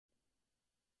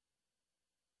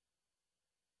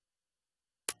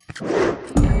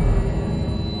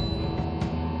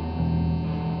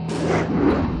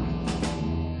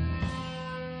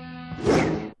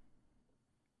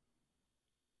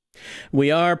We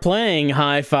are playing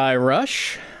Hi-Fi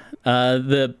Rush.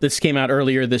 This came out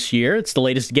earlier this year. It's the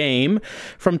latest game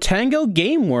from Tango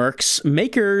Gameworks,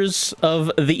 makers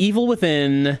of The Evil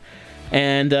Within,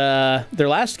 and their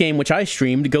last game, which I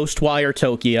streamed, Ghostwire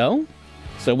Tokyo.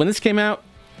 So when this came out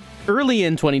early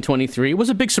in 2023, it was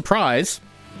a big surprise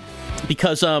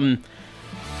because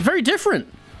very different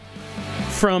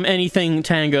from anything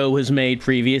Tango has made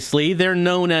previously. They're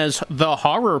known as the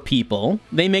horror people.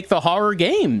 They make the horror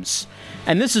games.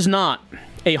 And this is not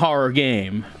a horror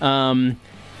game.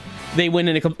 They went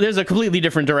in there's a completely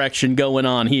different direction going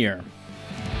on here.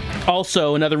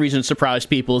 Also, another reason to surprise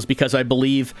people is because I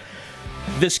believe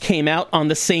this came out on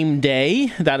the same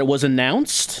day that it was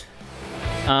announced.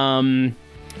 So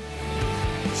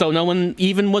no one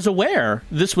even was aware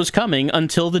this was coming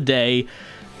until the day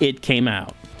it came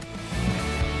out.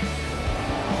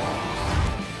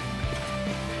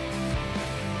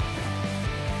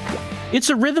 It's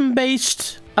a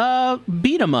rhythm-based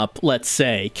beat-em-up, let's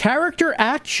say. Character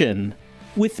action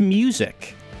with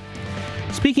music.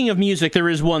 Speaking of music, there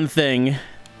is one thing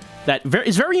that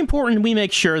is very important we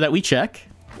make sure that we check.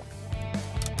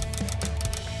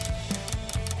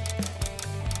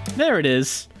 There it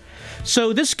is.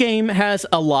 So this game has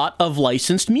a lot of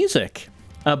licensed music.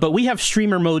 But we have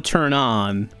streamer mode turn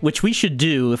on, which we should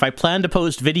do if I plan to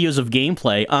post videos of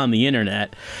gameplay on the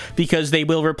internet, because they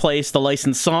will replace the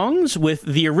licensed songs with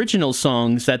the original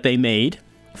songs that they made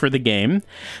for the game.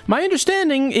 My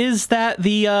understanding is that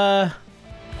the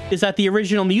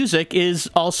original music is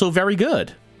also very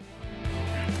good.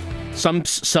 Some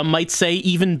might say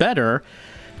even better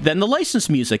than the licensed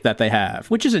music that they have,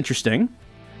 which is interesting.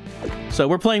 So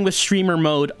we're playing with streamer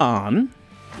mode on,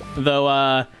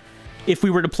 though if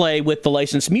we were to play with the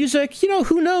licensed music, you know,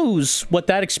 who knows what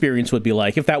that experience would be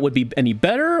like. If that would be any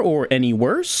better or any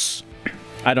worse,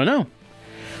 I don't know.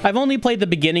 I've only played the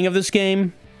beginning of this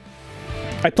game.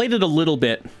 I played it a little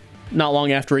bit not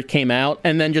long after it came out,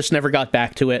 and then just never got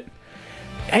back to it.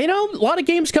 You know, a lot of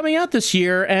games coming out this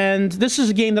year, and this is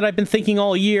a game that I've been thinking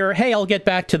all year, hey, I'll get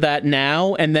back to that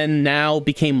now, and then now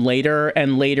became later,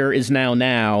 and later is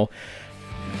now.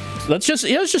 So let's just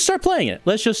start playing it.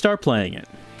 Let's just start playing it.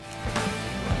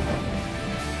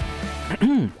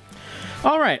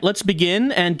 All right, let's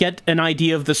begin and get an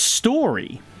idea of the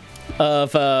story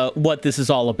of what this is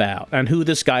all about and who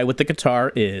this guy with the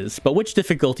guitar is. But which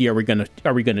difficulty are we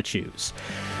gonna choose?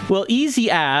 Well, easy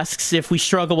asks if we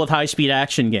struggle with high-speed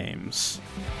action games.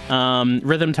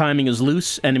 Rhythm timing is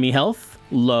loose. Enemy health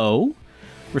low.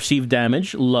 Received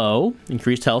damage low.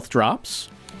 Increased health drops.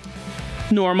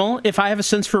 Normal, if I have a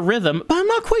sense for rhythm, but I'm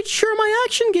not quite sure my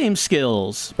action game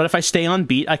skills. But if I stay on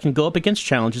beat, I can go up against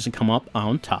challenges and come up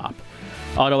on top.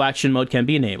 Auto action mode can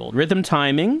be enabled. Rhythm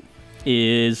timing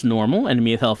is normal.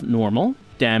 Enemy health normal.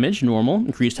 Damage normal.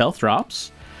 Increased health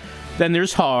drops. Then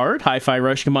there's hard. Hi-Fi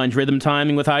Rush combines rhythm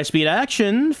timing with high-speed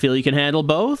action. Feel you can handle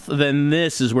both? Then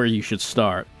this is where you should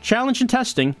start. Challenge and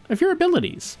testing of your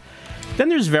abilities. Then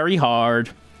there's very hard,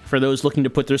 for those looking to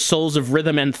put their souls of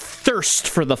rhythm and thirst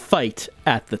for the fight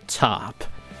at the top.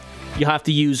 You have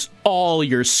to use all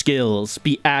your skills,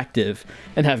 be active,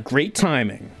 and have great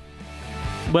timing.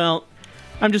 Well,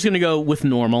 I'm just gonna go with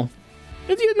normal.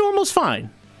 Normal's fine.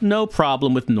 No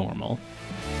problem with normal.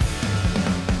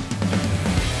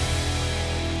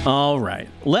 All right,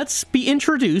 let's be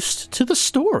introduced to the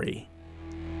story.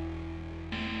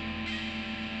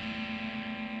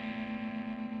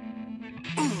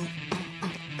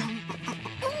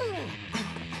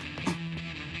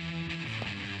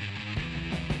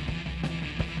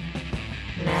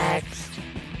 Next.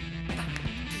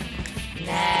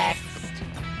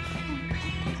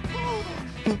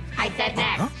 I said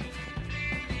next. Huh?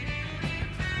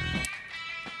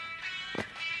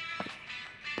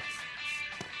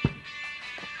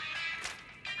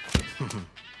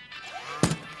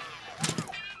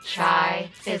 Chai,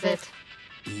 is it?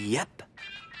 Yep.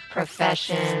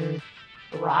 Profession,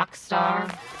 rock star?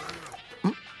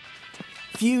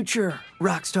 Future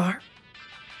rock star.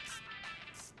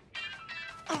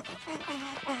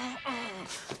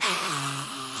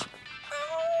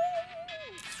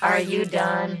 Are you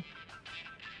done?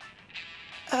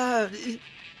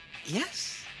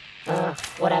 Yes.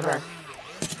 Whatever.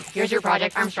 Here's your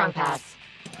Project Armstrong pass.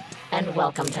 And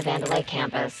welcome to Vandalay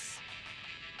campus.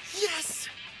 Yes!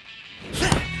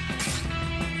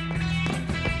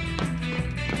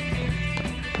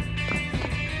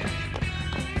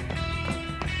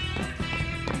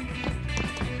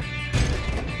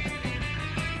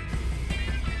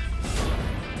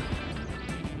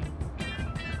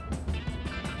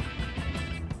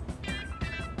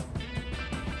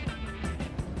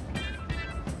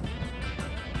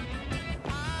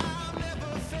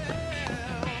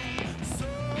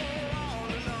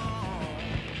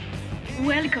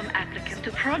 Welcome, applicant,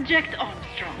 to Project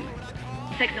Armstrong.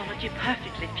 Technology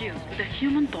perfectly fused with the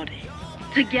human body.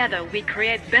 Together, we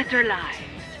create better lives.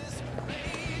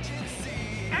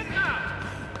 And now,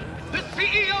 the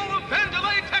CEO of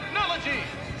Vandelay Technology,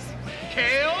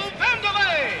 Kale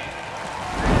Vandelay!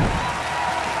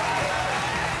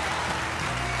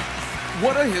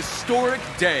 What a historic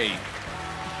day.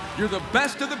 You're the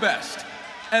best of the best,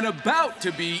 and about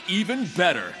to be even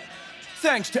better.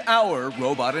 Thanks to our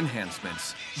robot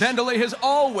enhancements, Vandelay has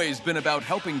always been about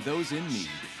helping those in need.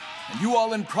 And you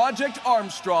all in Project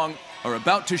Armstrong are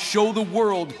about to show the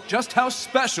world just how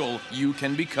special you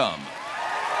can become.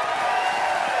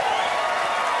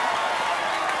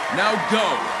 Now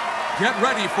go. Get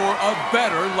ready for a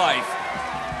better life.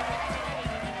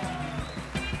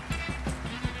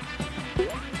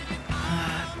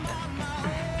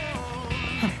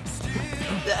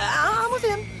 I'm with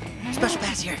him. Special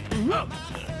pass here.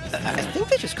 I think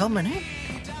they just called my name.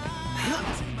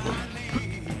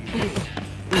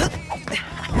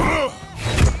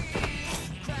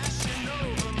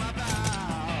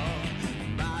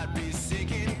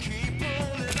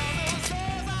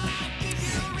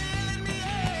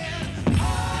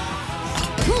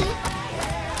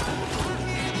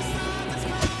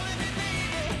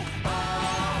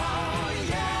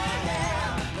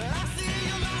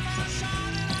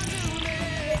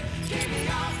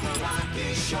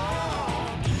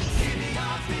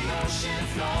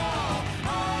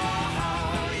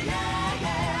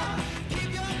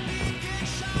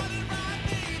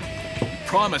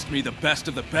 Promised me the best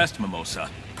of the best, Mimosa.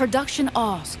 Production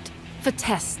asked for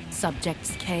test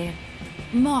subjects, Kale.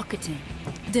 Marketing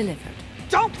delivered.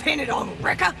 Don't pin it on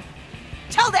Rekka.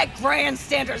 Tell that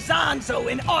grandstander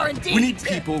Zanzo in R&D. We need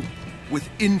people with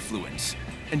influence,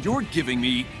 and you're giving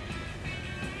me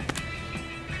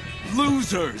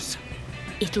losers.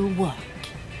 It'll work.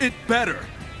 It better.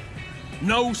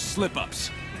 No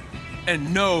slip-ups.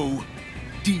 And no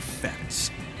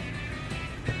defects.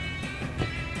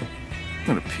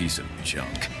 What a piece of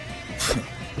junk.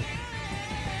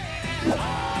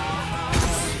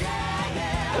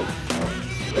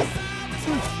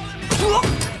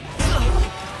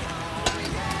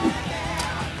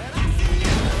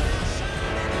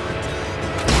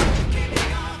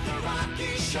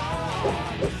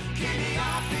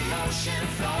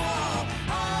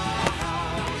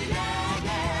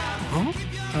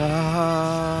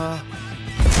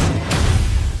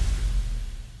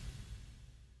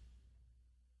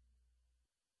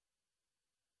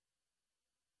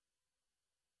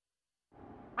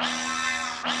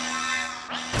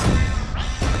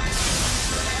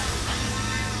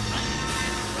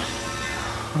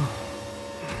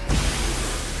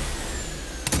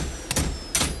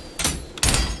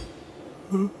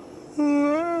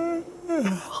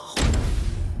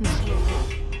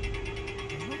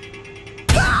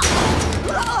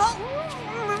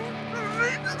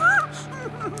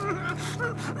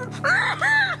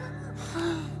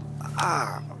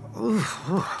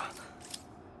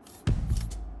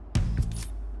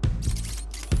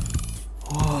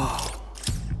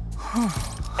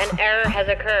 An error has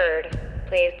occurred.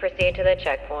 Please proceed to the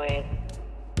checkpoint.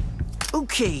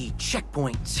 Okay,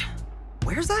 checkpoint.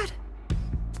 Where's that?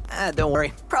 Don't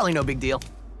worry. Probably no big deal.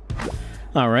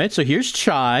 All right, so here's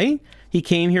Chai. He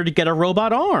came here to get a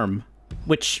robot arm,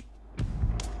 which,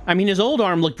 I mean, his old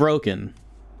arm looked broken.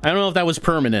 I don't know if that was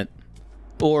permanent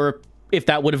or if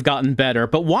that would have gotten better,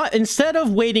 but why, instead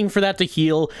of waiting for that to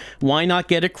heal, why not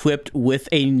get equipped with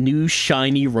a new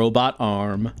shiny robot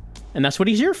arm? And that's what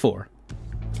he's here for.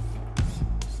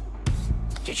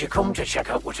 Did you come to check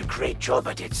out what a great job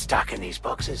I did stacking these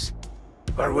boxes?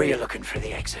 Or were you looking for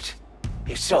the exit?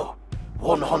 If so,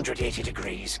 180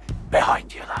 degrees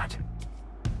behind you, lad.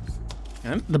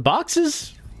 And the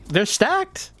boxes, they're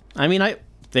stacked. I mean,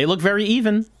 they look very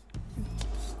even.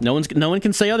 No one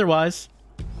can say otherwise.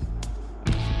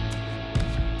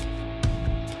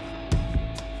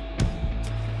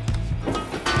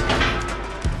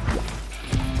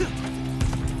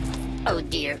 Oh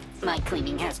dear, my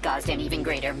cleaning has caused an even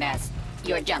greater mess.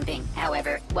 Your jumping,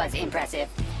 however, was impressive.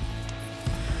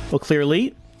 Well,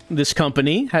 clearly, this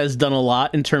company has done a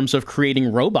lot in terms of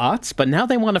creating robots, but now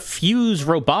they want to fuse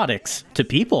robotics to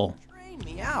people. Train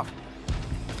me out.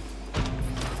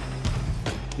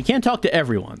 We can't talk to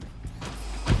everyone.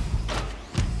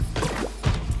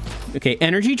 Okay,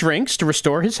 energy drinks to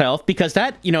restore his health, because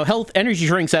that, energy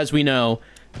drinks, as we know,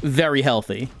 very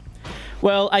healthy.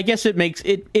 Well, I guess it makes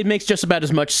just about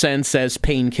as much sense as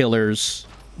painkillers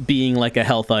being like a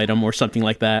health item or something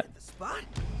like that.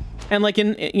 And like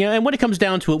and when it comes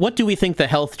down to it, what do we think the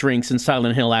health drinks in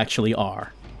Silent Hill actually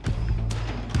are?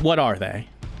 What are they?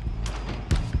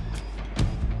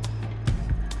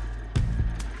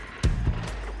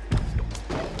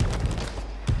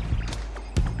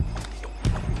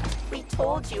 We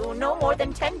told you no more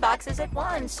than 10 boxes at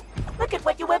once. Look at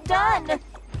what you have done.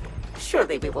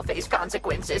 Surely we will face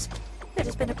consequences. It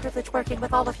has been a privilege working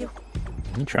with all of you.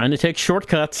 I'm trying to take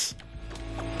shortcuts.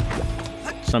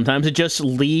 Sometimes it just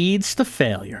leads to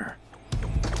failure.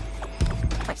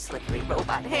 My slippery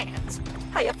robot hands.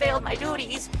 I have failed my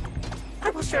duties. I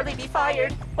will surely be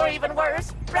fired, or even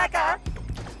worse, Rekka.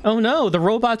 Oh no, the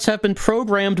robots have been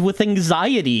programmed with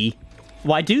anxiety.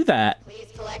 Why do that?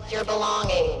 Please collect your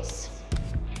belongings.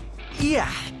 Yeah,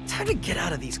 time to get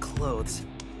out of these clothes.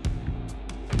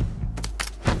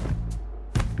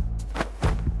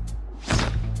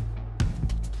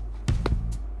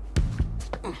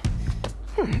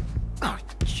 Oh,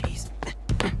 jeez.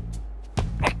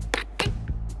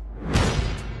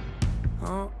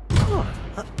 Wow.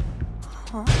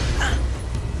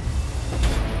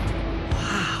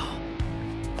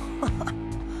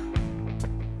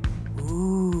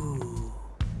 Ooh.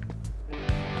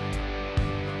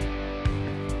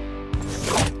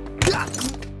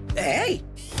 Hey!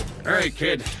 Alright,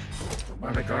 kid.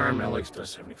 Robotic arm,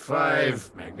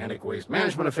 LX-75, magnetic waste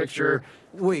management fixture.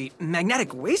 Wait,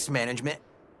 magnetic waste management?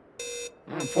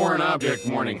 Foreign object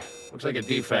warning. Looks like a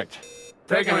defect.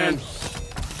 Take him in.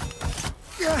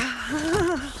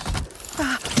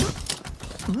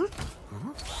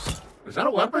 Is that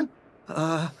a weapon?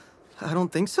 I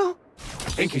don't think so. I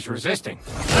think he's resisting.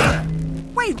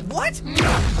 Wait, what?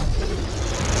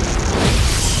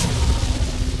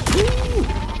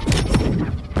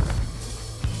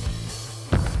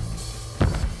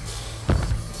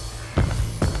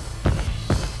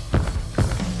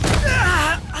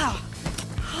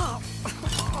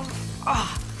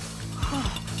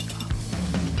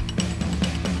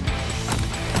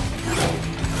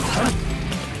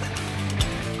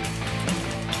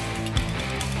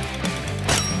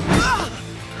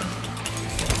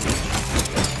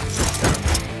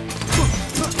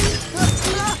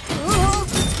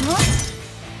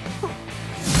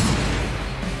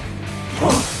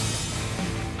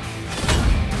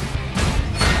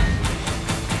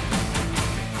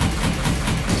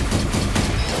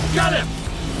 Got him!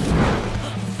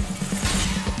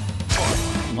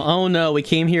 Oh no, we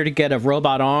came here to get a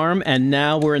robot arm, and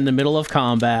now we're in the middle of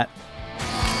combat.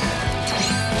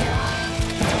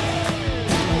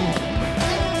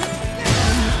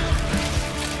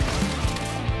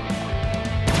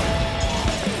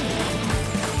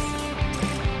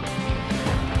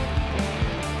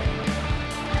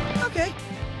 Okay,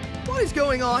 what is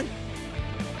going on?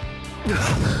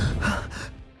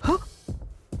 Huh?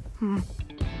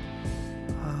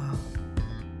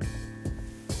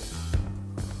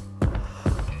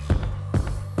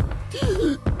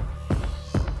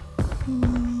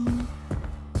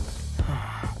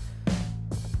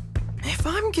 If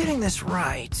I'm getting this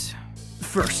right...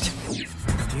 First,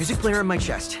 music player in my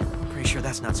chest. Pretty sure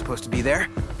that's not supposed to be there.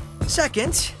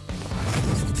 Second,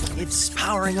 it's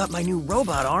powering up my new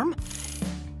robot arm.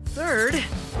 Third,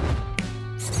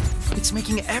 it's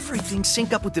making everything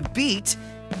sync up with the beat.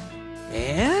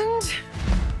 And...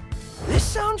 this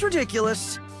sounds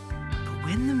ridiculous, but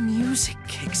when the music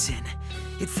kicks in,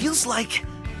 it feels like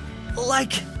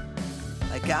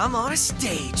I'm on a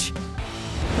stage.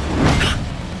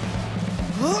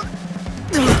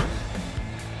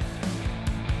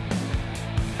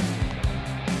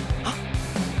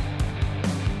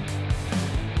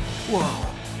 Whoa.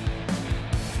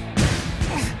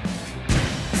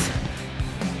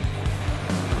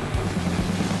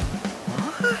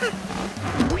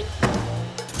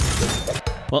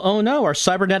 Well, oh no, our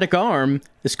cybernetic arm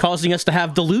is causing us to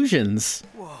have delusions.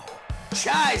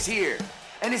 Chai's here,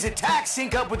 and his attacks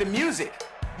sync up with the music.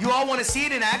 You all want to see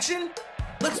it in action?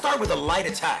 Let's start with a light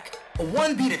attack. A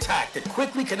one-beat attack that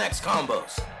quickly connects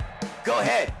combos. Go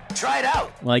ahead, try it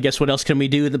out. Well, I guess what else can we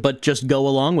do but just go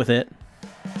along with it?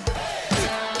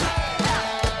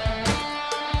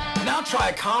 Now try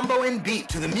a combo and beat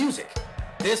to the music.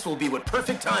 This will be what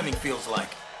perfect timing feels like.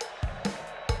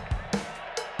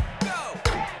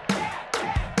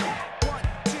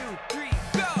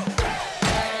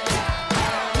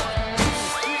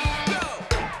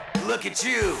 Look at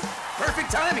you.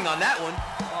 Perfect timing on that one.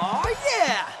 Oh,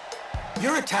 yeah!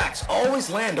 Your attacks always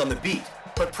land on the beat,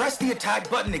 but press the attack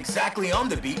button exactly on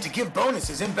the beat to give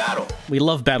bonuses in battle. We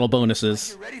love battle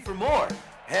bonuses. You're ready for more?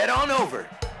 Head on over.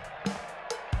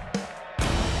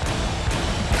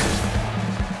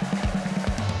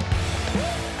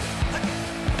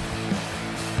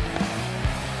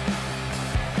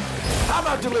 How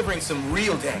about delivering some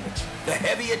real damage? The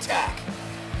heavy attack.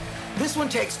 This one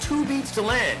takes 2 beats to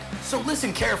land, so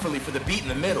listen carefully for the beat in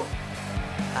the middle.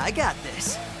 I got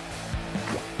this.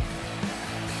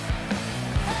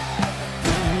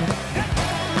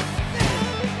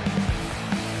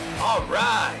 All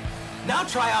right. Now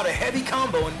try out a heavy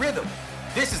combo in rhythm.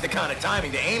 This is the kind of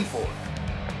timing to aim for.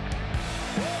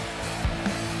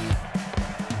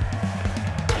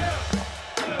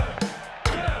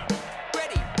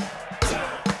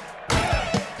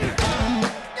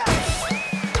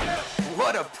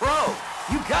 What a pro!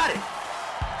 You got it!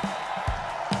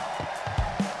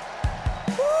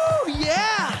 Woo,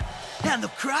 yeah! And the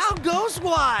crowd goes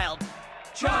wild!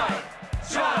 Try!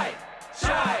 Try!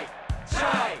 Try!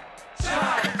 Try!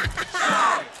 Try!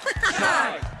 Try!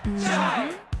 Try!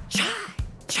 Try!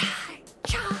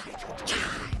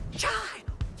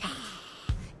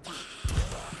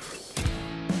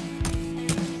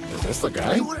 Is this the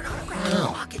guy? You want an autograph?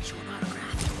 No. I'll get you an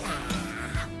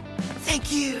autograph.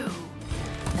 Thank you.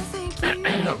 Thank you.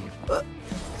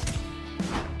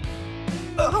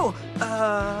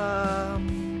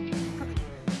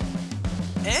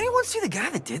 Anyone see the guy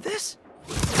that did this?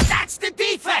 That's the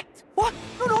defect! What?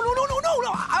 No,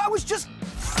 I was just...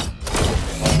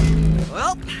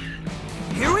 Well,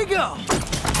 here we go.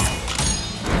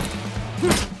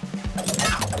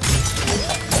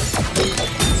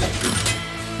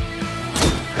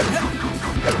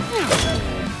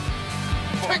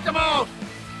 Take them out!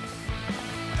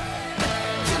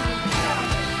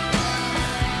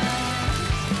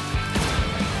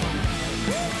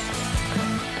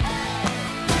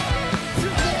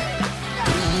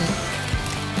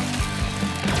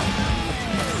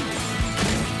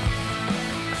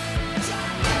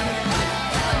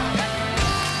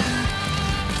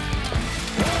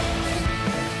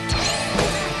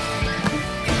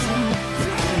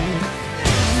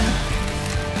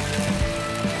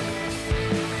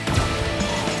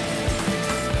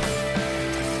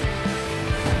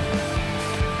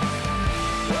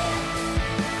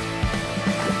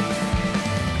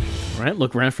 Right,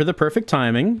 look around for the perfect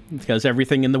timing, because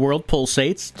everything in the world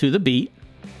pulsates to the beat.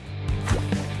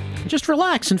 Just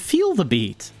relax and feel the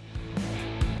beat.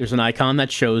 There's an icon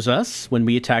that shows us when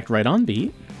we attacked right on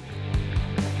beat.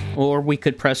 Or we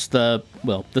could press the,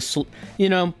 well, you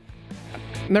know,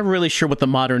 never really sure what the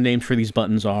modern names for these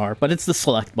buttons are, but it's the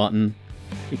select button.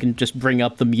 You can just bring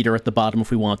up the meter at the bottom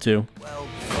if we want to. Well,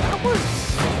 that was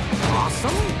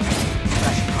awesome.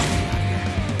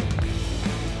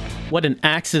 What an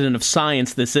accident of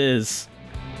science this is.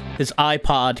 His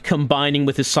iPod combining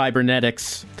with his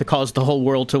cybernetics to cause the whole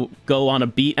world to go on a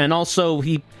beat, and also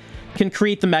he can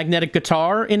create the magnetic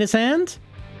guitar in his hand?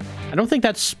 I don't think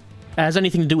that's has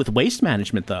anything to do with waste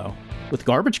management, though, with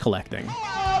garbage collecting.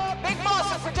 Big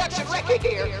Monster Production Record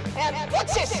here, and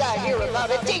what's this I hear about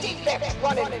a defect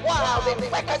running wild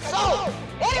in Record Zone?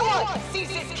 Anyone sees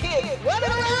this kid running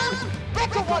around?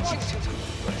 Record wants you to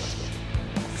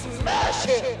smash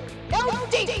it. No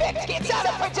defect gets out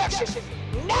of production.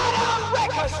 Not on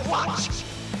Record's watch.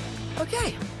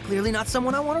 Okay, clearly not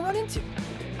someone I want to run into.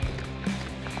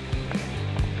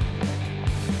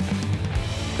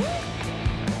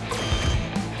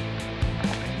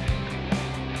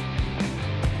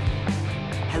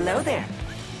 Hello there.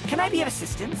 Can I be of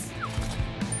assistance?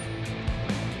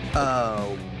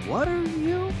 What are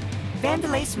you?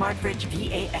 Vandalay Smartbridge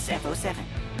VASF07,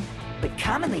 but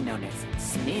commonly known as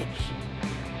Smidge.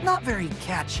 Not very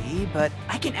catchy, but...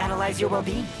 I can analyze your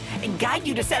well-being and guide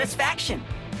you to satisfaction.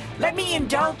 Let me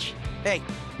indulge. Hey,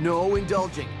 no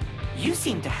indulging. You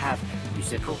seem to have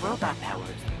musical robot powers.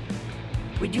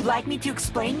 Would you like me to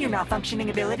explain your malfunctioning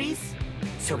abilities?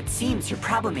 So it seems your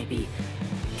problem may be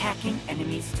attacking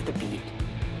enemies to the beat.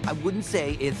 I wouldn't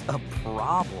say it's a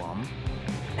problem.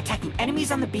 Attacking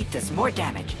enemies on the beat does more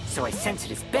damage, so I sense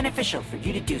it is beneficial for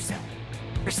you to do so.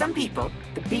 For some people,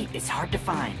 the beat is hard to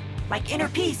find, like inner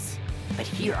peace. But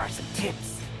here are some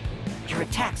tips. Your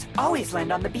attacks always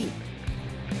land on the beat.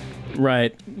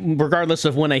 Right. Regardless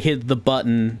of when I hit the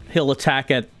button, he'll attack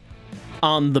it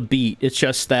on the beat. It's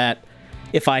just that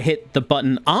if I hit the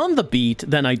button on the beat,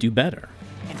 then I do better.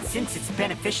 And since it's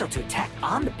beneficial to attack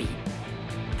on the beat,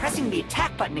 pressing the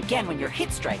attack button again when your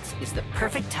hit strikes is the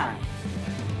perfect time.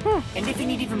 And if you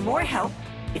need even more help,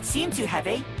 it seems you have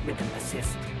a rhythm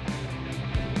assist.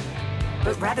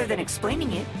 But rather than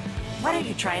explaining it, why don't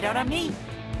you try it out on me?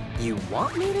 You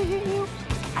want me to hit you?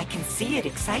 I can see it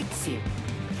excites you.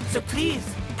 So please,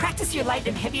 practice your light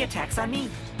and heavy attacks on me.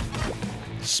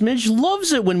 Smidge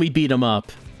loves it when we beat him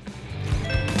up.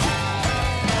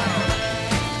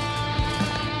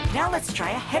 Now let's try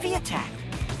a heavy attack.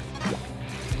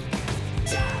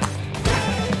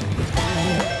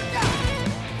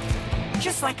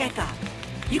 Just like I thought.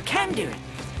 You can do it.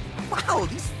 Wow,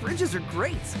 these fridges are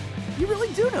great. You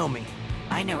really do know me.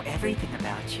 I know everything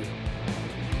about you.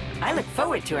 I look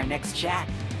forward to our next chat.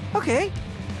 Okay,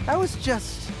 that was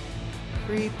just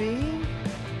creepy.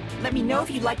 Let me know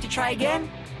if you'd like to try again.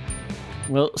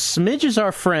 Well, Smidge is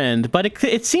our friend, but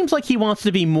it seems like he wants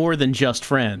to be more than just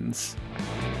friends.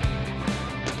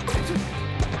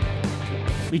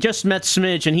 We just met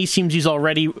Smidge, and he seems he's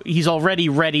already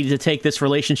ready to take this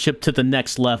relationship to the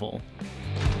next level.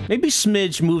 Maybe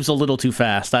Smidge moves a little too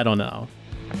fast, I don't know.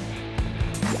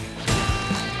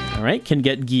 Alright, can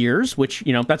get gears, which,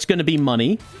 you know, that's gonna be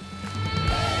money.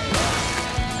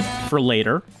 For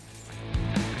later.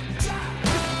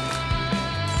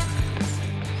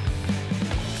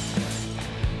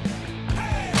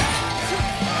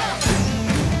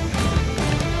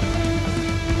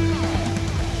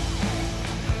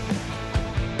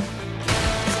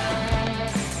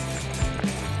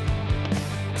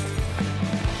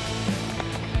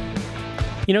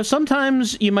 You know,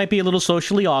 sometimes you might be a little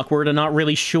socially awkward and not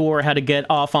really sure how to get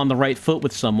off on the right foot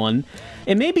with someone.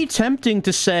 It may be tempting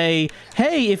to say,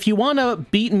 hey, if you want to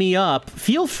beat me up,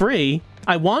 feel free.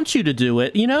 I want you to do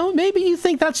it. You know, maybe you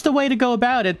think that's the way to go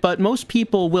about it, but most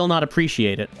people will not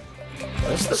appreciate it.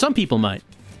 Some people might.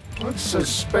 What's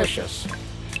suspicious?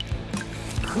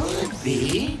 Could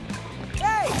be.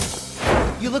 Hey!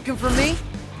 You looking for me?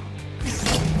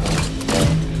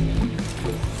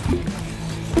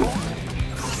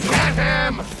 Get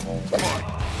him!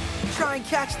 Try and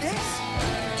catch this?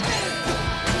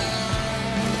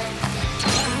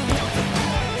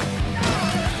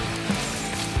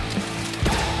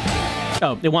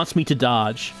 Oh, it wants me to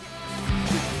dodge.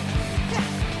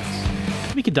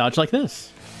 We could dodge like this.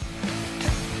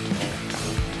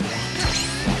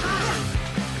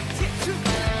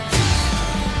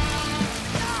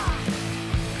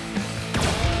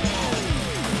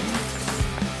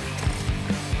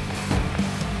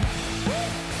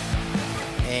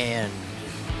 And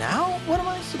now, what am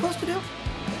I supposed to do?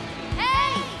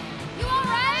 Hey! You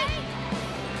alright?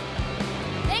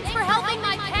 Thanks for helping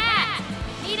my cat!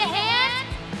 Need a hand?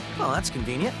 Oh, that's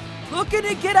convenient. Looking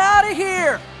to get out of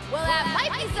here! Well, that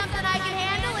might be something I can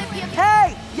handle if you...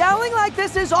 Hey! Yelling like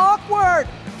this is awkward!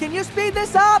 Can you speed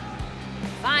this up?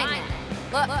 Fine then.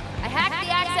 Look, I hacked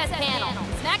the access panel.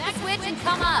 Smack the switch and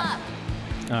come up.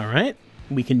 Alright.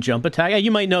 We can jump attack. Yeah,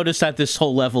 you might notice that this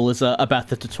whole level is about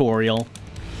the tutorial.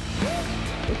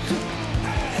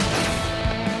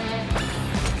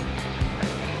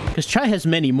 Because Chai has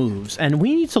many moves, and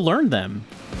we need to learn them.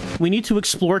 We need to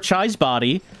explore Chai's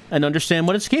body and understand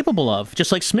what it's capable of,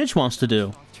 just like Smidge wants to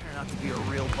do. Turned out to be a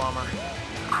real bummer.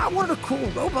 I wanted a cool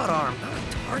robot arm, not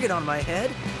a target on my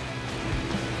head.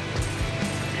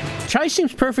 Chai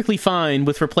seems perfectly fine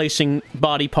with replacing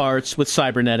body parts with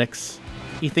cybernetics.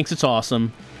 He thinks it's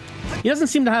awesome. He doesn't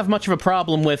seem to have much of a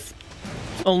problem with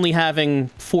only having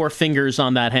 4 fingers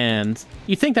on that hand.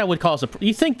 You think that would cause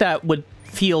you think that would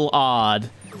feel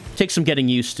odd. Take some getting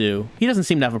used to. He doesn't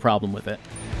seem to have a problem with it.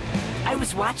 I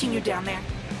was watching you down there.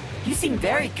 You seem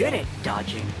very good at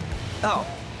dodging. Oh,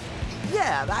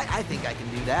 yeah, I think I can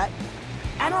do that.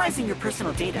 Analyzing your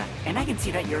personal data, and I can see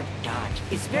that your dodge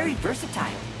is very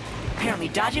versatile. Apparently,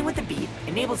 dodging with a beat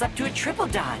enables up to a triple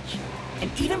dodge, and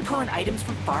even pulling items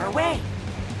from far away.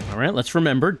 Alright, let's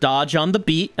remember, dodge on the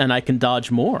beat, and I can dodge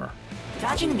more.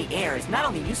 Dodging in the air is not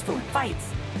only useful in fights,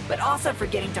 but also for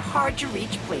getting to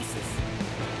hard-to-reach places.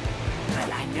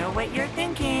 But I know what you're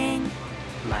thinking.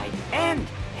 Light and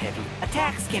heavy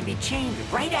attacks can be chained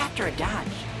right after a dodge.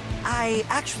 I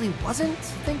actually wasn't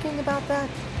thinking about that.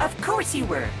 Of course you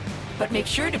were. But make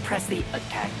sure to press the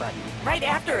attack button right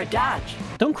after a dodge.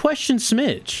 Don't question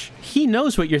Smidge. He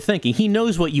knows what you're thinking. He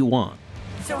knows what you want.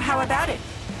 So how about it?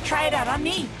 Try it out on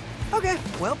me. Okay,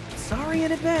 well, sorry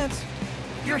in advance.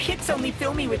 Your hits only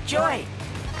fill me with joy.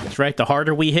 That's right, the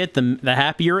harder we hit, the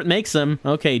happier it makes them.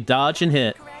 Okay, dodge and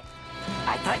hit. Correct.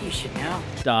 I thought you should know.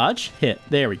 Dodge, hit.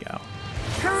 There we go.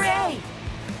 Hooray!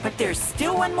 But there's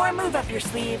still one more move up your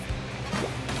sleeve.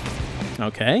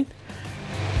 Okay.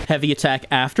 Heavy attack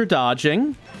after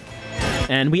dodging.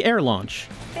 And we air launch.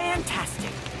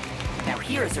 Fantastic. Now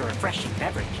here's a refreshing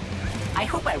beverage. I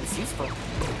hope I was useful.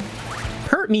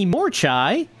 Hurt me more,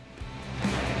 Chai.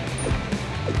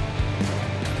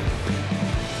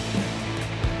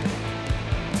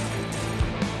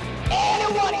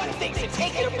 Anyone who thinks of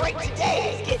taking a break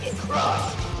today is getting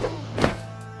crushed.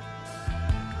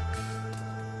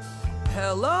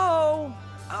 Hello?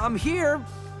 I'm here.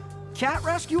 Cat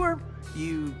rescuer?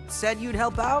 You said you'd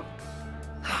help out?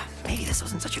 Maybe this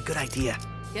wasn't such a good idea.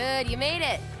 Good, you made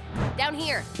it. Down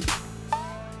here.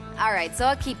 All right, so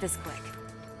I'll keep this quick.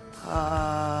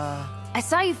 I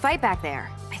saw you fight back there.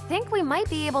 I think we might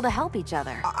be able to help each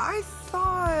other. I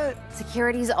thought...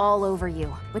 Security's all over you,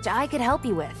 which I could help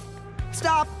you with.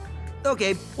 Stop!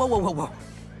 Okay, whoa.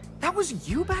 That was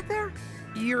you back there?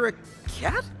 You're a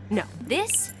cat? No,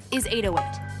 this is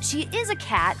 808. She is a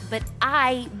cat, but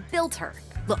I built her.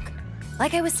 Look,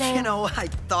 like I was saying... You know, I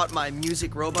thought my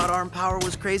music robot arm power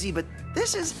was crazy, but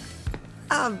this is...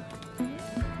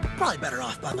 probably better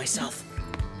off by myself.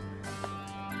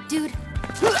 Dude,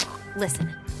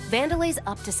 listen. Vandelay's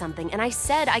up to something, and I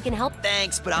said I can help.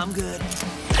 Thanks, but I'm good.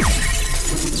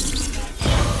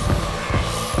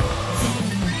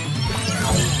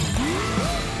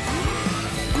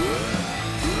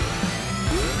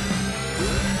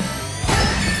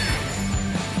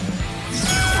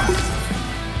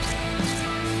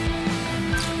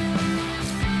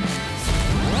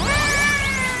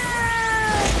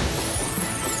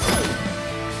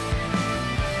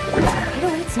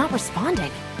 It's not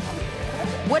responding.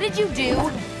 What did you do?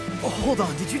 Oh, hold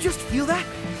on, did you just feel that?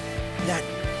 That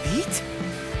beat?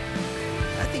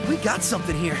 I think we got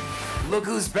something here. Look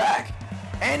who's back.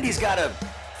 Andy's got a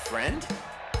friend?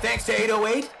 Thanks to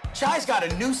 808, Chai's got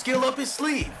a new skill up his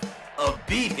sleeve. A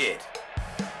beat hit.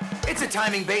 It's a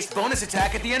timing-based bonus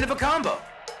attack at the end of a combo.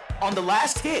 On the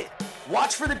last hit,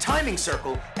 watch for the timing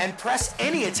circle and press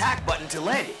any attack button to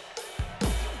land it.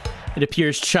 It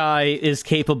appears Chai is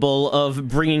capable of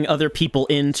bringing other people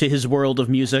into his world of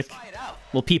music.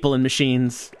 Well, people and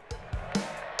machines.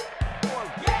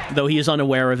 Though he is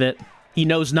unaware of it. He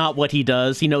knows not what he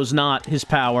does. He knows not his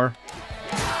power.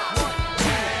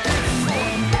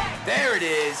 There it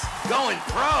is, going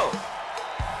pro.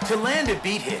 To land a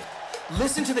beat hit,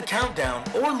 listen to the countdown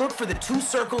or look for the two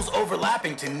circles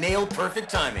overlapping to nail perfect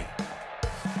timing.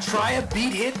 Try a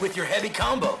beat hit with your heavy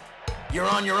combo. You're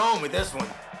on your own with this one.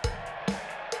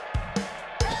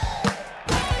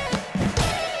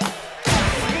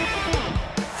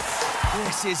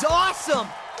 This is awesome!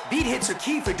 Beat hits are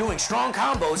key for doing strong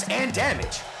combos and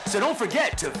damage, so don't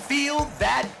forget to feel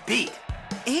that beat.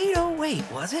 808,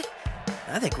 was it?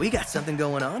 I think we got something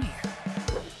going on here.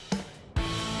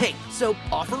 Hey, so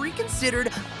offer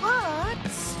reconsidered, but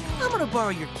I'm gonna borrow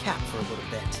your cap for a little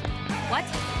bit. What?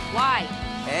 Why?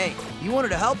 Hey, you wanted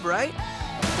to help, right?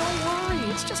 Don't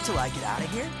worry, it's just till I get out of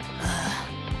here.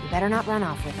 You better not run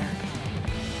off with her.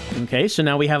 Okay, so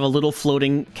now we have a little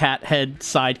floating cat head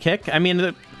sidekick. I mean,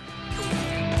 it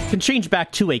can change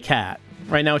back to a cat.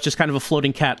 Right now it's just kind of a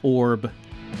floating cat orb.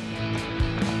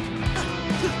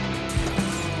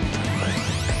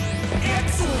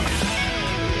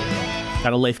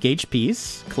 Got a life gauge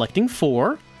piece. Collecting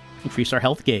 4. Increase our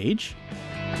health gauge.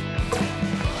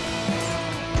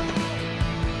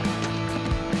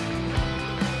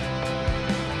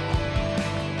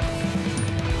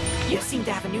 You seem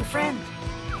to have a new friend.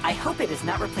 I hope it has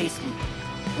not replaced me.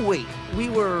 Wait, we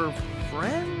were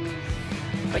friends?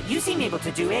 But you seem able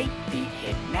to do a beat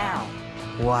hit now.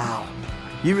 Wow,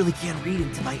 you really can read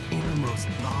into my innermost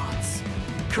thoughts.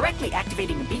 Correctly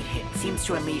activating a beat hit seems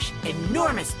to unleash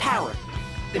enormous power.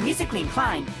 The musically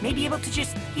inclined may be able to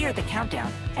just hear the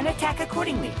countdown and attack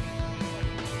accordingly.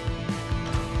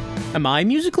 Am I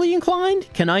musically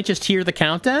inclined? Can I just hear the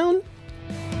countdown?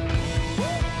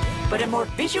 But a more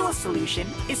visual solution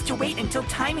is to wait until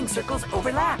timing circles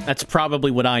overlap. That's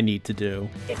probably what I need to do.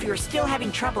 If you're still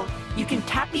having trouble, you can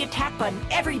tap the attack button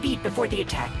every beat before the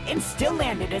attack and still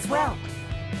land it as well.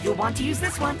 You'll want to use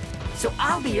this one, so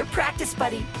I'll be your practice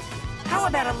buddy. How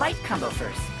about a light combo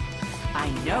first? I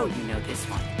know you know this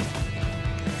one.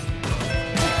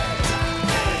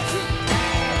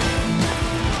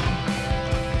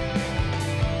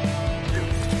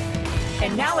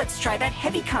 And now let's try that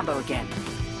heavy combo again.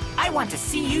 I want to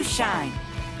see you shine.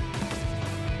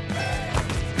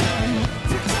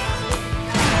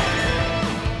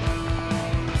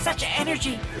 Such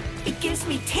energy. It gives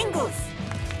me tingles.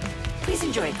 Please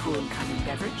enjoy a cool and calming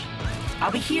beverage.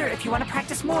 I'll be here if you want to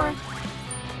practice more.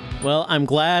 Well, I'm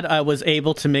glad I was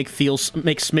able to make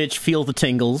Smidge feel the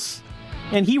tingles.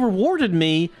 And he rewarded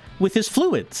me with his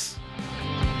fluids.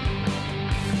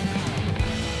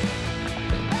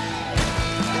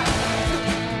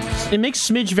 It makes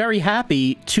Smidge very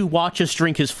happy to watch us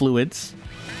drink his fluids.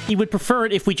 He would prefer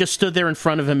it if we just stood there in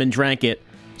front of him and drank it,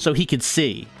 so he could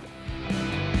see.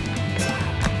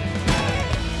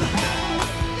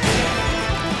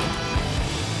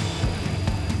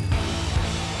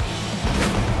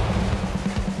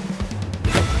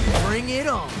 Bring it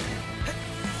on.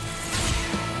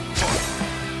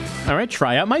 Alright,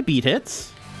 try out my beat hits.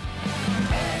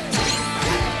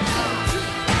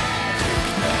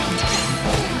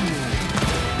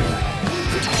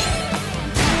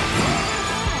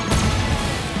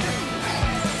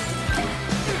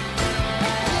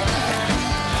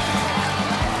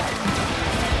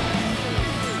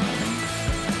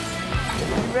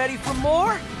 ready for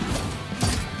more?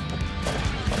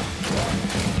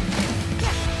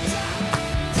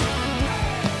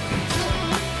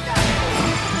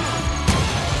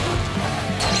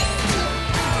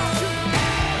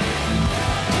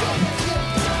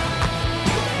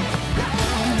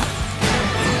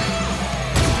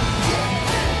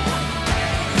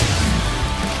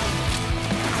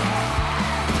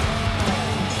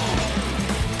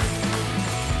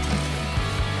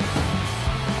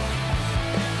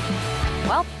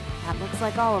 Well, that looks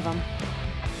like all of them.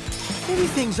 Maybe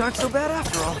things aren't so bad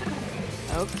after all.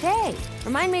 Okay.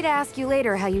 Remind me to ask you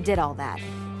later how you did all that.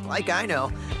 Like I know.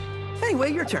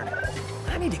 Anyway, your turn.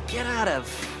 I need to get out of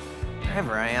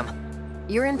wherever I am.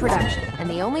 You're in production, and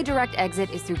the only direct exit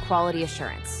is through quality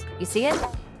assurance. You see it?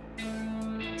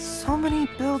 So many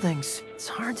buildings. It's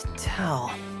hard to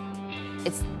tell.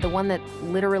 It's the one that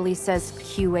literally says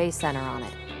QA Center on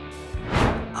it.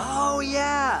 Oh,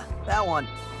 yeah. That one.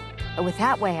 With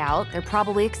that way out, they're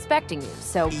probably expecting you,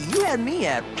 so... You had me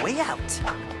at way out.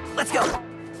 Let's go.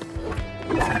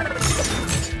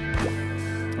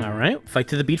 All right, fight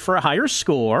to the beat for a higher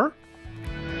score.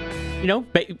 You know,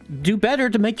 do better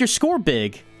to make your score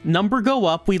big. Number go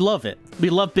up, we love it. We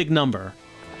love big number.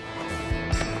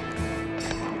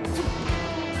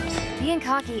 Being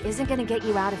cocky isn't gonna get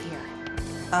you out of here.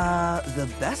 The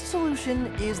best solution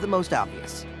is the most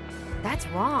obvious. That's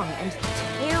wrong and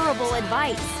terrible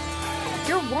advice.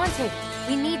 You're wanted.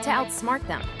 We need to outsmart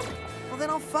them. Well,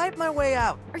 then I'll fight my way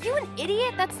out. Are you an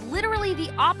idiot? That's literally the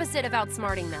opposite of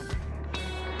outsmarting them.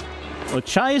 Well,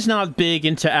 Chai is not big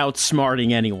into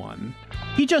outsmarting anyone.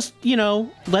 He just, you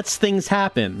know, lets things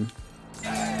happen.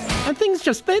 And things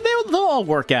just, they'll all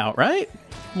work out, right?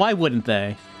 Why wouldn't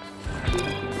they?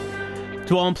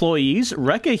 To all employees,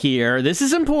 Rekka here. This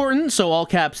is important, so all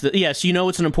caps. Yes, you know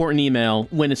it's an important email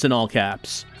when it's in all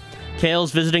caps.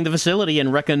 Kale's visiting the facility, and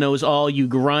Rekka knows all you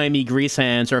grimy grease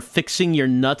hands are fixing your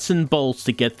nuts and bolts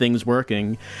to get things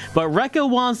working. But Rekka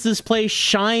wants this place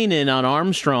shining on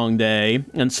Armstrong Day,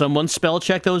 and someone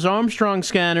spell-check those Armstrong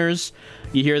scanners.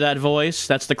 You hear that voice?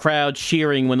 That's the crowd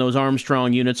cheering when those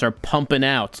Armstrong units are pumping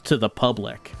out to the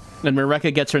public. And when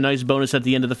Rekka gets her nice bonus at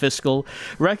the end of the fiscal,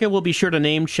 Rekka will be sure to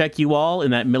name-check you all in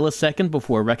that millisecond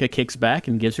before Rekka kicks back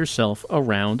and gives herself a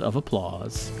round of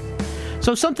applause.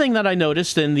 So something that I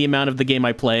noticed in the amount of the game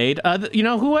I played, you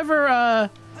know, whoever,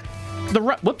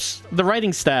 the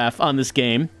writing staff on this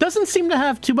game doesn't seem to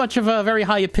have too much of a very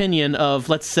high opinion of,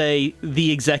 let's say,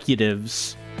 the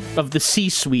executives, of the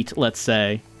C-suite, let's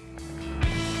say.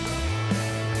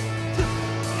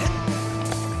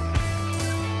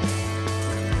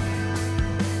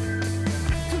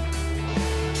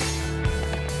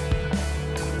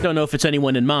 Don't know if it's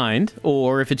anyone in mind,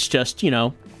 or if it's just, you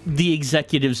know, the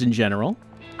executives in general.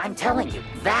 I'm telling you,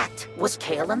 that was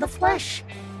Kale in the flesh.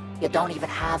 You don't even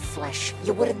have flesh.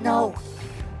 You wouldn't know.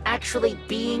 Actually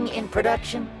being in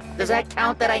production, does that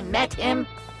count that I met him?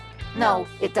 No,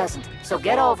 it doesn't. So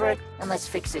get over it, and let's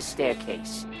fix this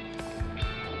staircase.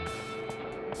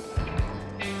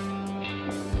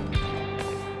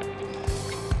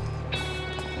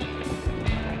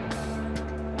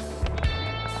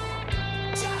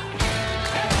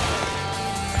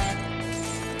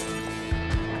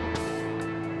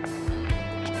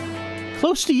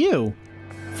 Close to you.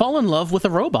 Fall in love with a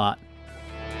robot.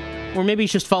 Or maybe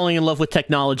he's just falling in love with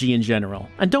technology in general.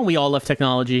 And don't we all love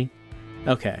technology?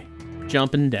 Okay.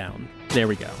 Jumping down. There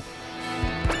we go.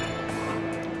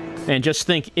 And just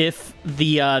think, if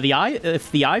the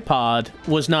iPod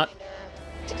was not...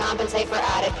 To compensate for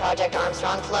added Project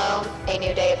Armstrong flow, a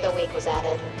new day of the week was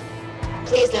added.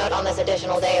 Please note, on this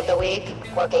additional day of the week,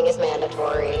 working is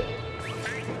mandatory.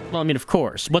 Well, I mean, of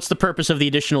course. What's the purpose of the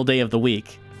additional day of the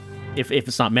week? If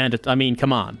it's not mandatory, I mean,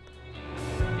 come on.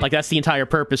 Like, that's the entire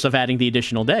purpose of adding the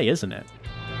additional day, isn't it?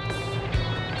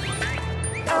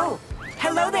 Oh,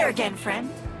 hello there again, friend.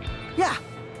 Yeah,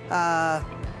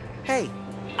 hey.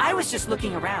 I was just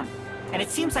looking around, and it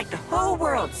seems like the whole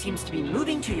world seems to be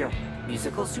moving to your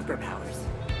musical superpowers.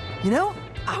 You know,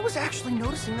 I was actually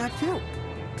noticing that too.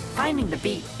 Finding the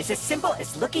beat is as simple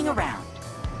as looking around.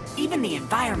 Even the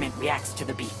environment reacts to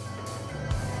the beat.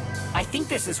 I think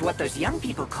this is what those young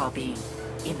people call being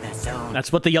in the zone.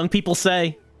 That's what the young people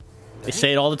say. They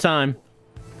say it all the time.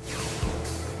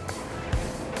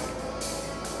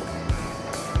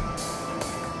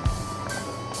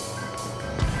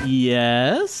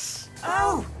 Yes?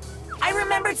 Oh, I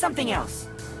remembered something else.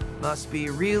 Must be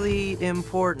really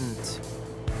important.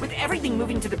 With everything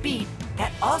moving to the beat,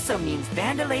 that also means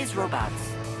Vandelay's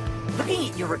robots. Looking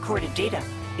at your recorded data,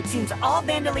 it seems all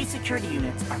Vandalay security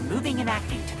units are moving and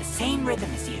acting to the same rhythm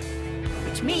as you.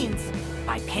 Which means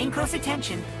By paying close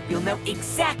attention, you'll know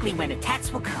exactly when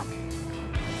attacks will come.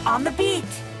 On the beat!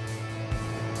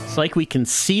 It's like we can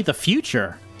see the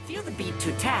future. Feel the beat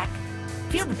to attack.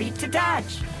 Feel the beat to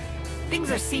dodge.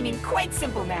 Things are seeming quite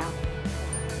simple now.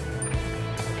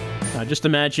 Just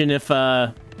imagine if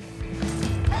Chai's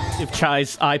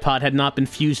iPod had not been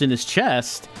fused in his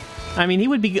chest. I mean, he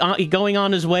would be going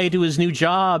on his way to his new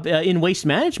job in waste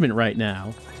management right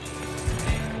now.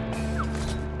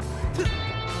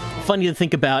 Funny to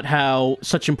think about how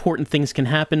such important things can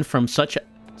happen from such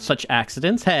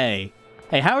accidents. Hey,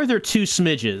 how are there 2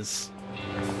 smidges?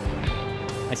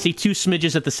 I see 2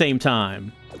 smidges at the same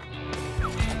time.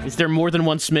 Is there more than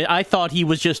 1 smidge? I thought he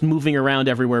was just moving around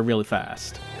everywhere really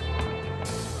fast.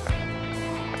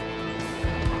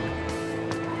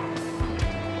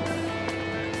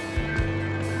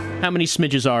 How many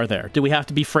smidges are there? Do we have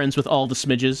to be friends with all the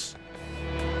smidges?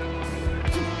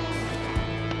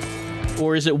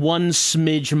 Or is it one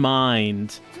smidge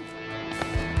mind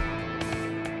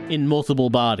in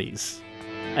multiple bodies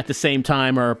at the same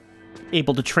time are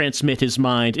able to transmit his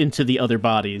mind into the other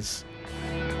bodies?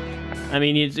 I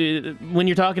mean, when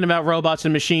you're talking about robots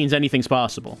and machines, anything's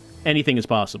possible. Anything is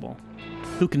possible.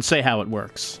 Who can say how it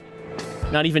works?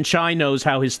 Not even Chai knows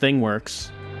how his thing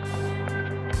works.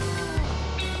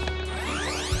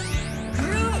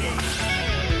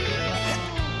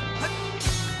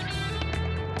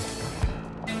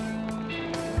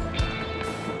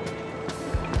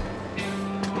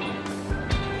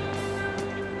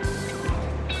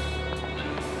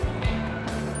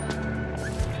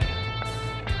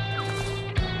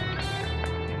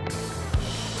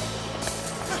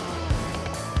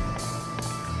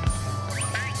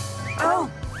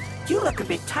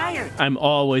 Tired. I'm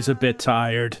always a bit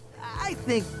tired. I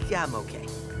think I'm okay.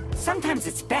 Sometimes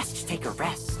it's best to take a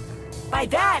rest. By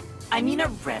that, I mean a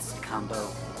rest combo.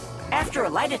 After a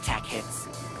light attack hits,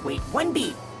 wait 1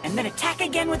 beat, and then attack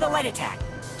again with a light attack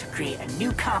to create a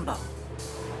new combo.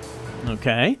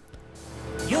 Okay.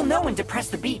 You'll know when to press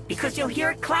the beat because you'll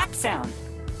hear a clap sound.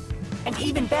 And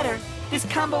even better, this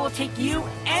combo will take you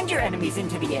and your enemies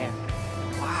into the air.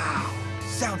 Wow,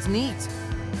 sounds neat.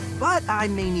 But I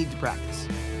may need to practice.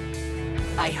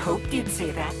 I hoped you'd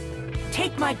say that.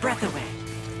 Take my breath away.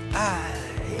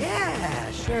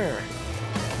 Yeah, sure.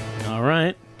 All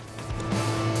right.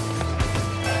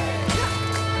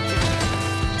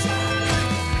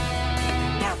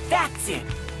 Now that's it.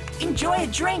 Enjoy a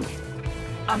drink.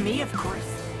 On me, of course.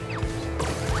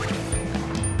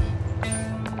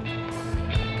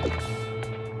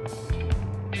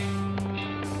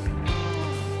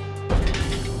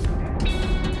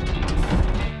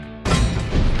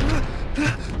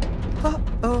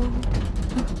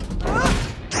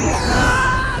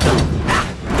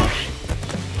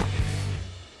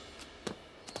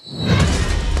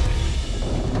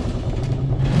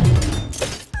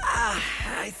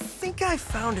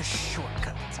 Found a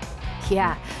shortcut.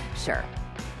 Yeah, sure.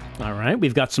 All right,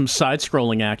 we've got some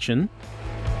side-scrolling action.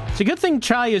 It's a good thing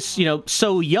Chai is,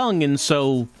 so young and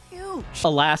so huge,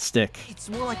 elastic. It's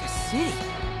more like a city.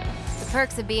 The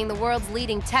perks of being the world's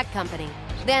leading tech company.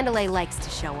 Vandelay likes to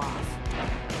show off.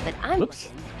 But I'm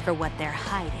looking for what they're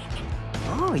hiding.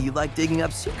 Oh, you like digging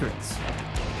up secrets.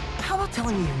 How about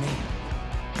telling me your name?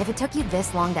 If it took you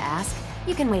this long to ask,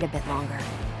 you can wait a bit longer.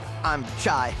 I'm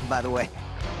Chai, by the way.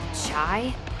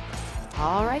 Chai?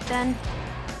 All right, then.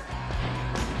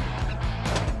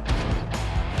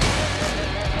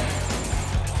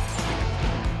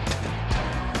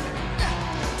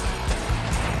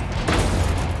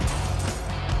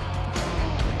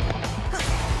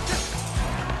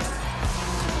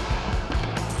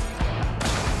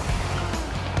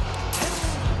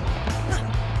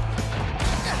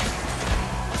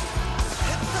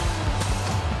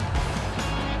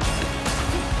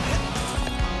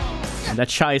 That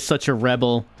Chai is such a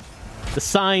rebel. The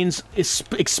signs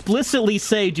explicitly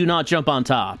say do not jump on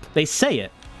top. They say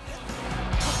it.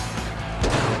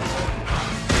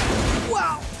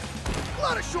 Wow! A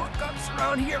lot of shortcuts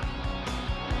around here.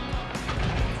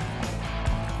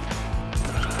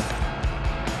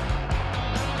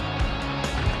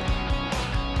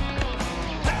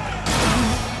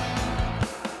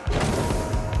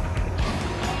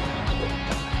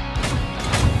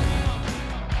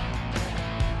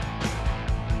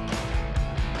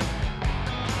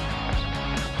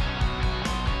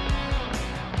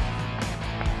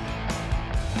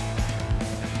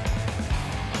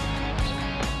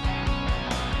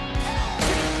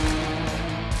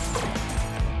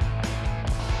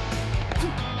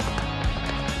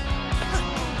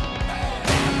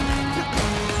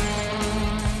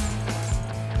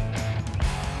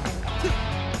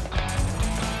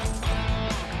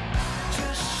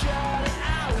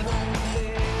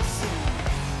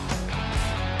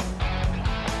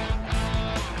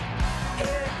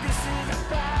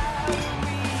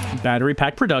 battery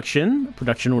pack production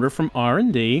order from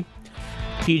R&D.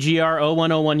 PGR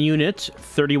 0101 unit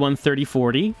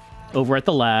 313040 over at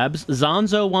the labs.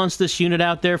 Zonzo wants this unit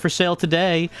out there for sale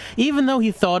today, even though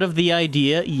he thought of the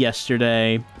idea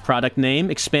yesterday. Product name,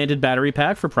 expanded battery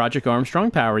pack for Project Armstrong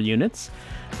power units.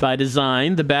 By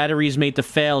design, the battery is made to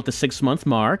fail at the 6-month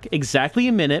mark, exactly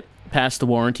a minute past the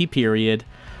warranty period.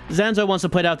 Zanzo wants to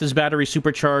put out this battery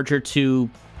supercharger to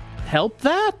help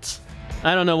that?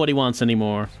 I don't know what he wants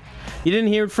anymore. You didn't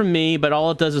hear it from me, but all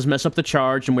it does is mess up the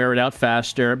charge and wear it out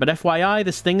faster. But FYI,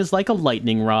 this thing is like a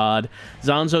lightning rod.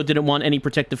 Zanzo didn't want any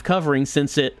protective covering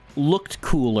since it looked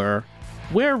cooler.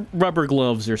 Wear rubber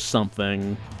gloves or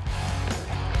something.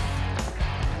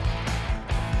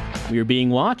 We are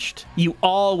being watched. You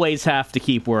always have to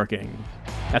keep working.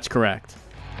 That's correct.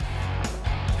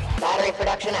 Battery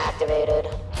production activated.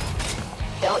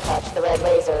 Don't touch the red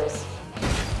lasers.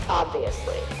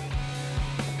 Obviously.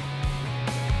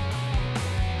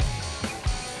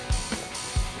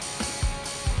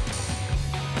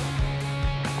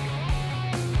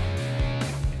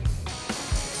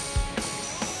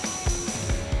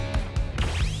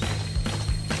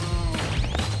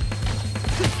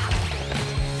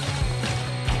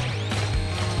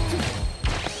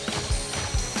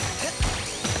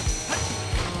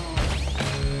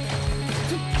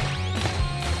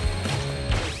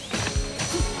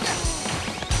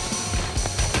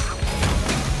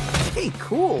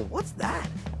 Cool, what's that?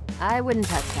 I wouldn't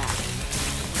touch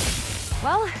that.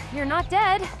 Well, you're not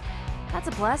dead. That's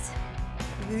a plus.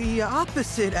 The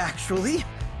opposite, actually.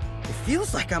 It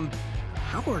feels like I'm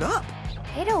powered up.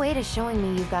 808 is showing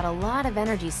me you've got a lot of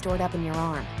energy stored up in your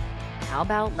arm. How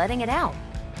about letting it out?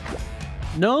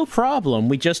 No problem.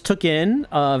 We just took in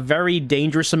a very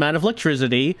dangerous amount of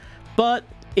electricity, but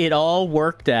it all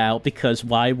worked out because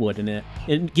why wouldn't it?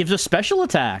 It gives us special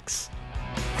attacks.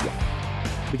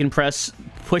 We can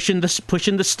pushing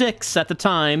the sticks at the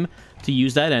time to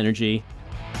use that energy.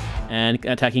 And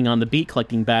attacking on the beat,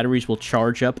 collecting batteries will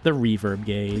charge up the reverb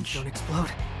gauge. Don't explode.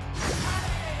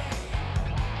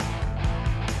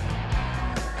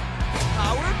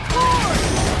 Power core!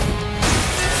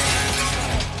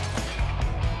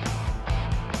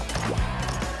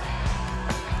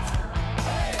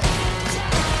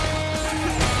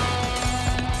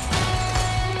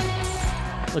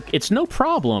 Look, it's no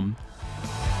problem.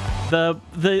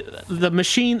 The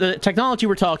machine, the technology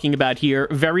we're talking about here,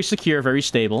 very secure, very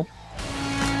stable.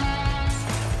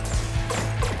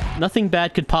 Nothing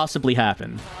bad could possibly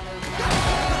happen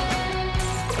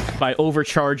by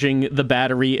overcharging the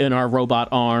battery in our robot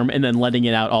arm and then letting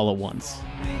it out all at once.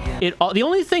 The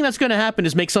only thing that's going to happen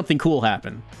is make something cool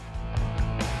happen.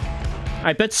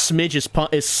 I bet Smidge is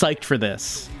psyched for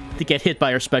this, to get hit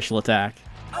by our special attack.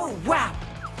 Oh, wow!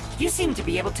 You seem to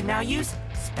be able to now use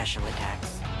special attacks.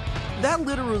 That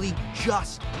literally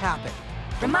just happened.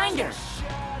 Reminder!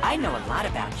 I know a lot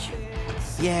about you.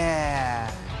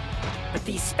 Yeah. But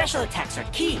these special attacks are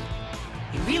key.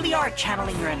 You really are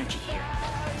channeling your energy here.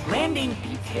 Landing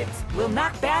beep hits will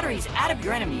knock batteries out of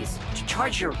your enemies to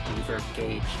charge your reverb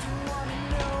gauge.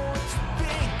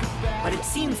 But it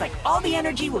seems like all the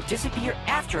energy will disappear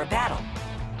after a battle.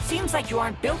 Seems like you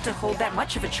aren't built to hold that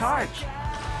much of a charge.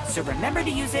 So remember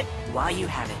to use it while you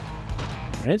have it.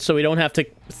 Right, so we don't have to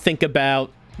think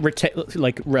about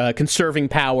conserving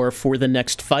power for the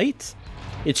next fight.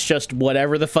 It's just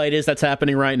whatever the fight is that's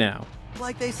happening right now.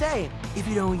 Like they say, if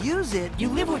you don't use it, you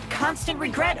live with constant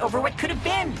regret over what could have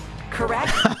been,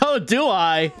 correct? Oh, do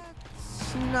I?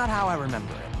 It's not how I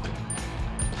remember it.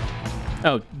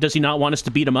 Oh, does he not want us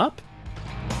to beat him up?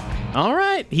 All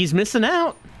right, he's missing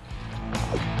out.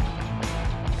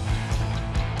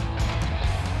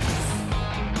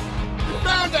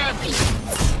 Found him!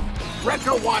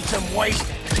 Wrecker wants him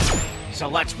wasted, so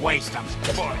let's waste him.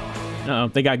 Uh-oh,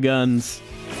 they got guns.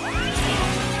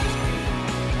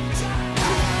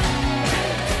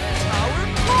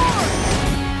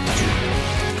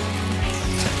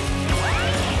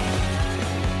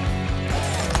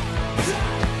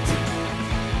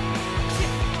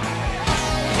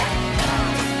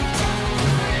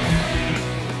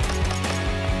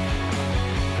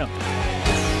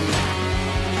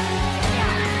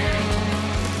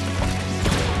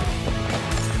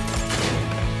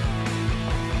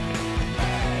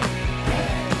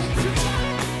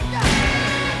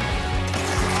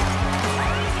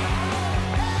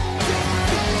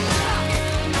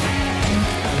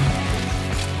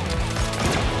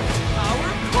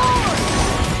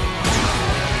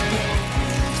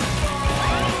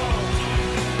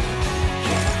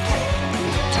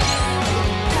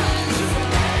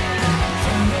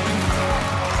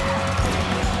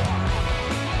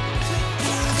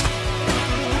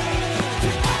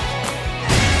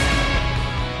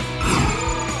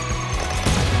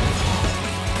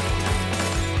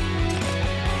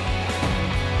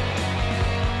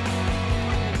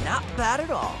 that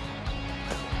at all.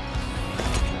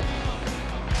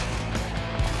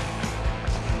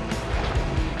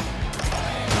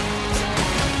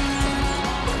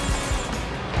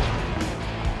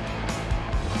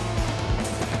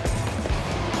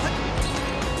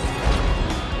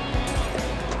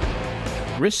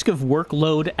 Risk of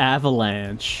workload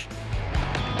avalanche.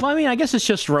 Well, I mean, I guess it's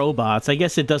just robots. I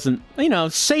guess it doesn't... You know,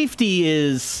 safety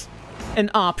is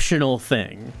an optional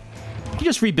thing. You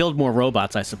just rebuild more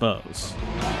robots, I suppose.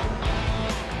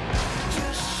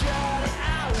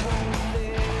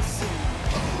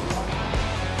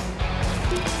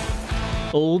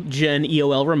 Old Gen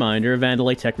EOL reminder,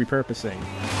 Vandalay Tech repurposing.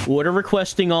 Order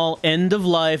requesting all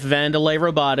end-of-life Vandalay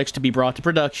robotics to be brought to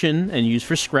production and used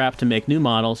for scrap to make new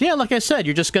models. Yeah, like I said,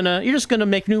 you're just gonna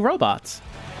make new robots.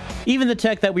 Even the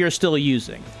tech that we are still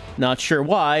using. Not sure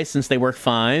why, since they work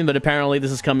fine, but apparently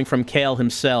this is coming from Kale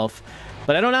himself.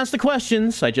 But I don't ask the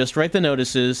questions, I just write the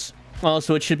notices.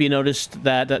 Also, it should be noted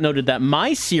that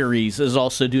my series is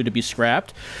also due to be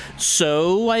scrapped.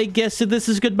 So I guess this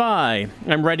is goodbye.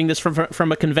 I'm writing this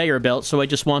from a conveyor belt, so I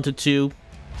just wanted to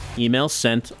email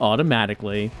sent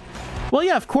automatically. Well,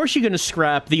 yeah, of course you're going to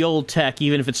scrap the old tech,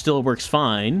 even if it still works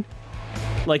fine.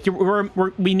 Like, we're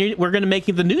going to make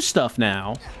the new stuff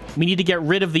now. We need to get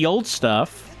rid of the old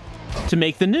stuff to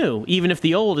make the new, even if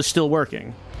the old is still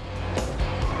working.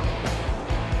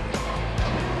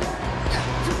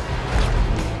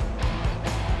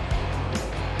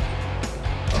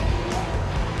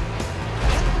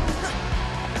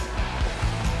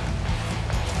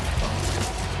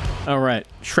 All right,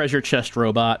 treasure chest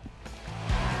robot.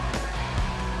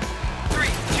 3,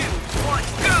 2, 1,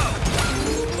 go!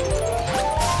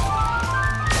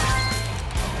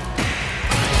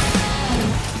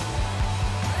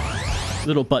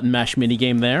 Little button mash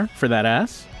minigame there for that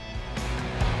ass.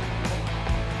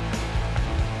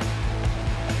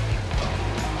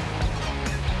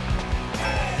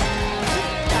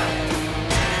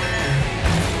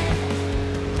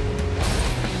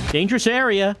 Dangerous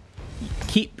area.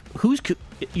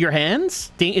 Your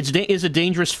hands? Is it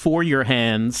dangerous for your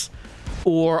hands,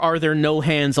 or are there no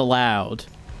hands allowed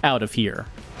out of here?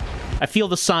 I feel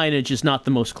the signage is not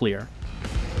the most clear.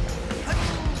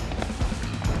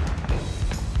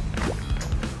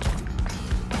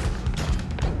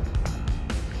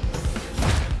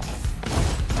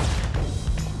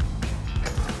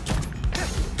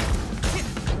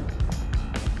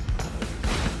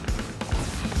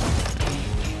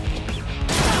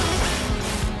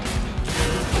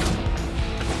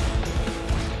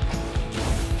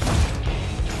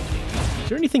 Is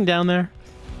there anything down there?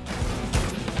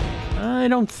 I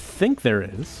don't think there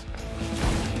is.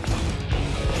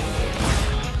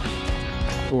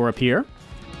 Or up here?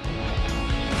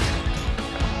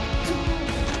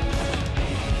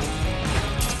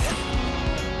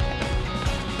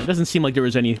 It doesn't seem like there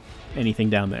was anything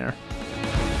down there.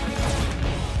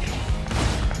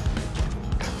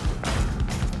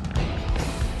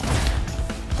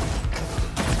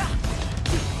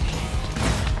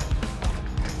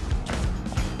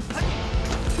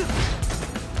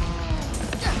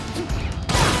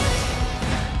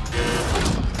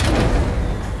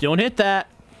 Don't hit that.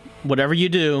 Whatever you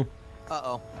do.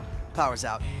 Uh-oh. Power's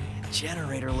out.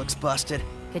 Generator looks busted.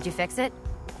 Could you fix it?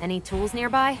 Any tools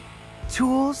nearby?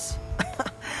 Tools?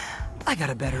 I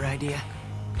got a better idea.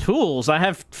 Tools? I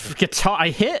have guitar. I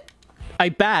hit. I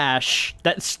bash.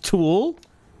 That's tool?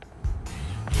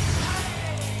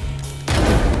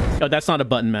 Oh, that's not a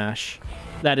button mash.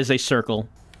 That is a circle.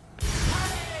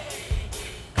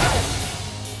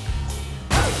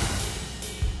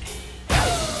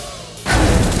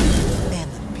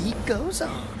 Goes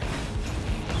on.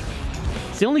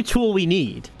 It's the only tool we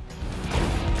need.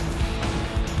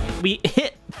 We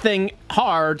hit thing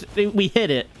hard, we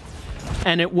hit it,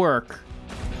 and it work.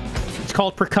 It's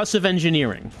called percussive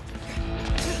engineering.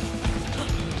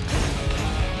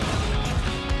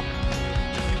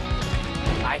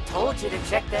 I told you to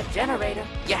check that generator.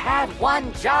 You had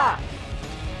one job.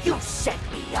 You set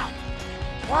me up.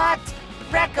 What?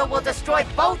 Rekka will destroy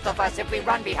both of us if we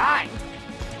run behind.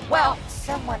 Well,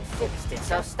 someone fixed it,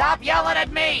 so stop yelling at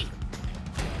me!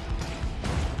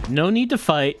 No need to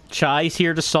fight. Chai's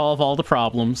here to solve all the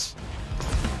problems.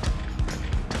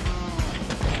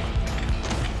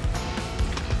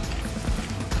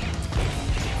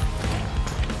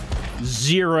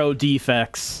 Zero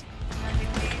defects.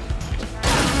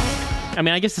 I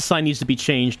mean, I guess the sign needs to be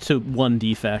changed to one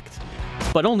defect.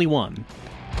 But only one.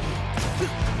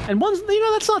 And one's, you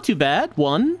know, that's not too bad.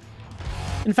 One.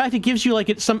 In fact, it gives you, like,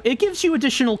 it gives you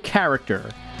additional character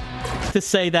to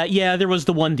say that, yeah, there was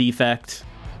the one defect.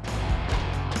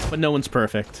 But no one's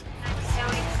perfect.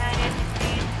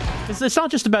 It's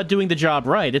not just about doing the job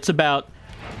right, it's about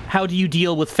how do you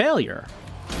deal with failure.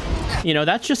 You know,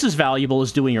 that's just as valuable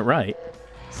as doing it right.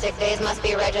 Sick days must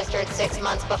be registered 6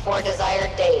 months before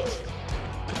desired date.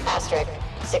 Asterisk.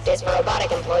 Sick days for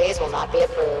robotic employees will not be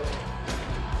approved.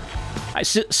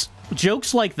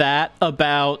 Jokes like that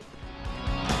about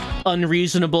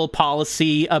unreasonable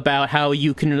policy about how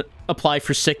you can apply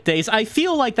for sick days, I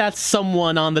feel like that's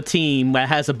someone on the team that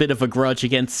has a bit of a grudge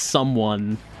against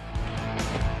someone.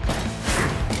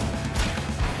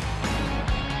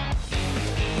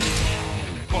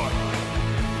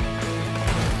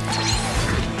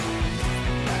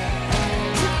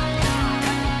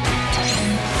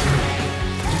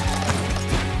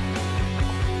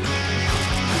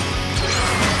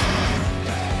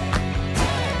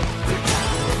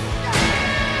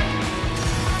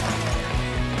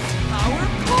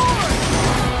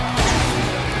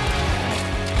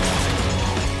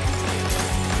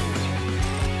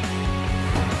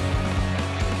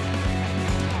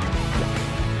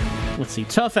 Let's see.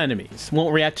 Tough enemies.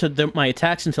 Won't react to my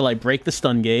attacks until I break the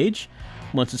stun gauge.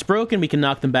 Once it's broken, we can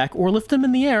knock them back or lift them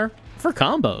in the air for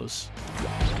combos.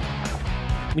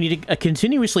 We need to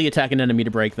continuously attack an enemy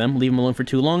to break them. Leave them alone for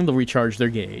too long, they'll recharge their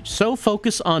gauge. So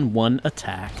focus on one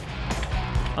attack.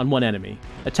 On one enemy.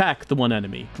 Attack the one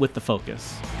enemy with the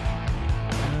focus.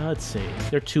 Let's see.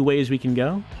 There are 2 ways we can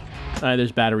go.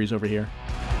 There's batteries over here.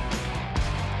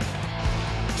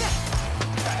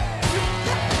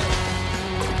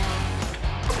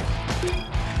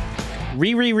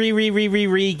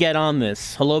 Get on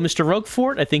this. Hello, Mr.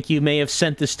 Roquefort. I think you may have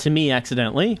sent this to me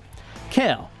accidentally.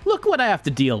 Kale, look what I have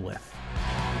to deal with.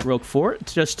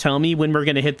 Roquefort, just tell me when we're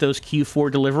going to hit those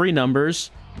Q4 delivery numbers.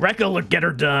 Rekka, look, get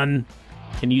her done.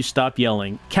 Can you stop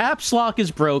yelling? Caps lock is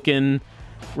broken.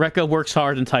 Rekka works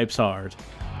hard and types hard.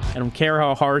 I don't care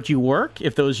how hard you work.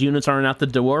 If those units aren't out the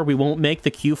door, we won't make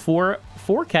the Q4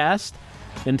 forecast.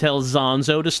 Then tell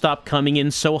Zonzo to stop coming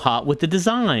in so hot with the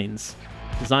designs.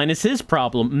 Design is his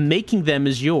problem. Making them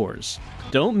is yours.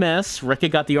 Don't mess.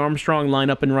 Rekka got the Armstrong line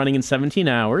up and running in 17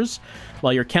 hours.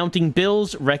 While you're counting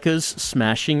bills, Rekka's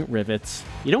smashing rivets.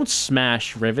 You don't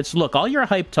smash rivets. Look, all your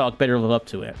hype talk better live up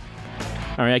to it.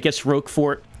 Alright, I guess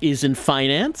Roquefort is in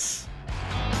finance.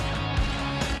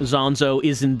 Zonzo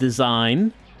is in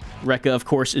design. Rekka, of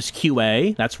course, is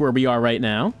QA. That's where we are right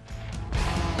now.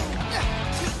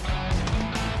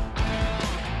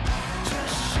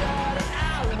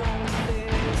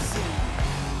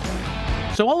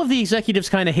 So all of the executives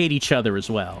kind of hate each other as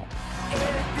well.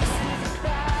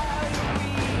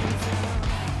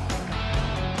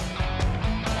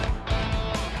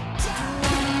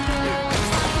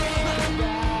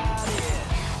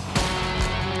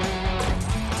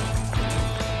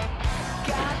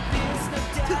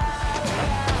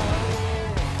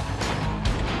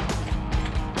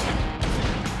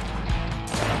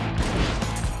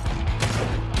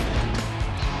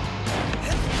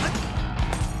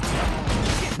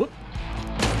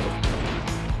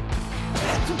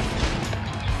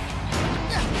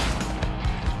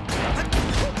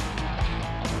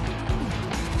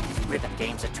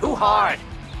 Hard.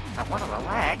 I want to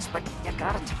relax, but you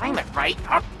gotta time it right.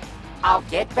 I'll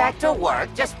get back to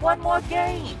work. Just one more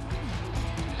game.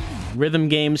 Rhythm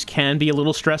games can be a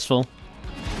little stressful.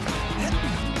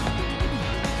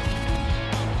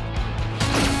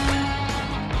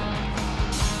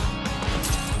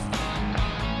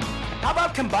 How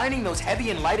about combining those heavy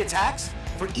and light attacks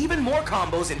for even more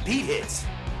combos and beat hits?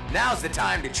 Now's the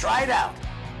time to try it out.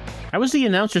 How was the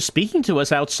announcer speaking to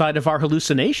us outside of our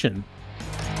hallucination?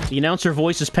 The announcer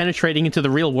voice is penetrating into the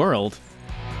real world.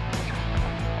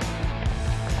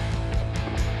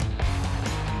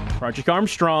 Project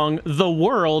Armstrong, the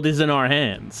world is in our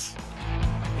hands.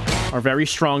 Our very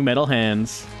strong metal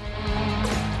hands.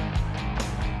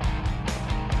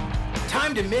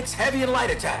 Time to mix heavy and light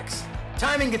attacks.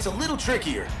 Timing gets a little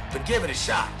trickier, but give it a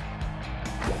shot.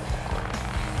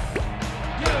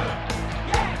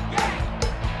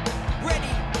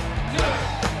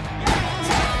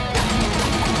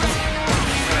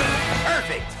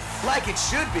 Like it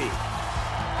should be.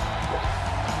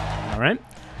 All right.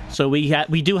 So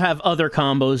we do have other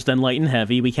combos than light and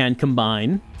heavy. We can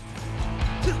combine.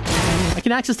 I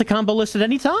can access the combo list at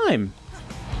any time.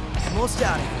 Almost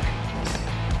out of here.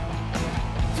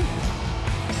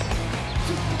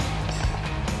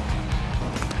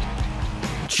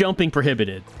 Jumping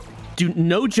prohibited.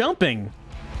 No jumping.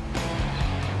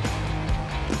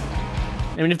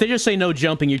 I mean, if they just say no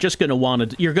jumping, you're just gonna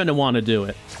want to. You're gonna want to do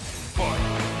it.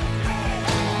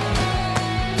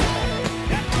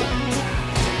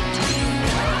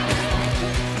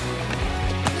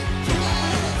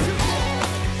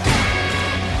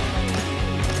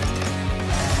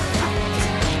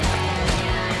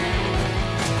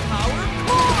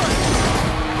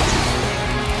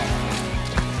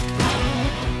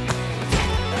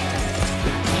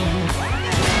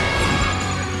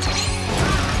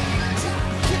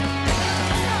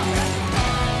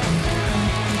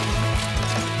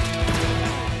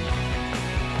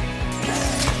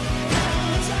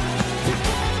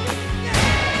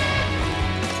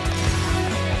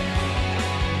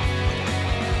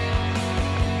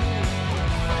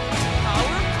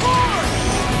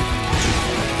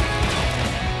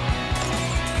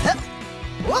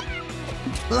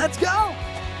 Let's go!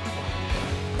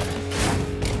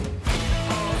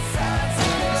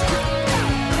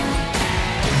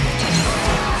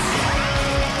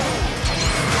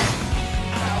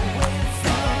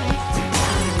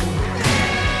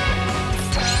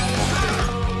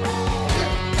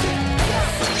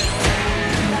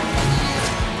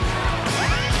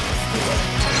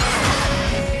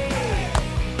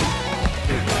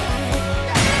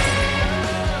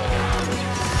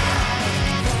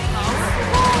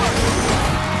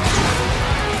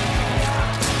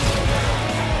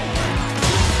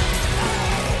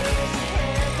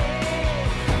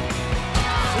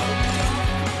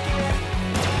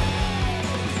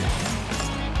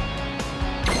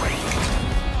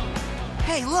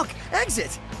 Hey, look!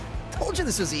 Exit! Told you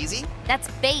this was easy. That's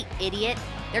bait, idiot.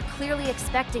 They're clearly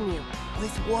expecting you.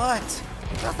 With what?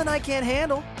 Nothing I can't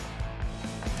handle.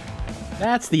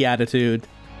 That's the attitude.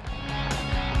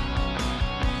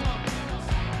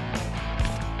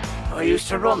 I used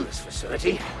to run this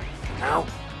facility. Now,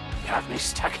 you have me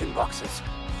stacking boxes.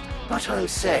 But I'll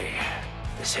say,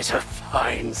 this is a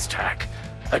fine stack.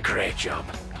 A great job.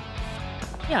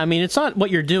 Yeah, I mean, it's not what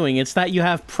you're doing, it's that you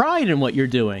have pride in what you're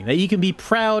doing, that you can be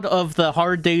proud of the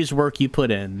hard day's work you put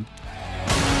in.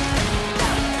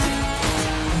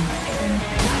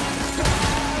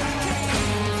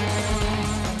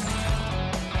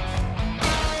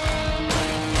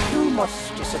 You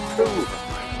must disapprove of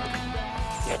my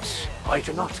work, yet I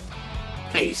do not.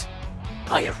 Please,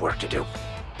 I have work to do.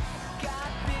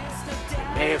 You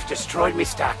may have destroyed me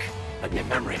stack, but my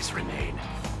memories remain.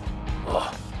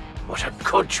 Oh, what a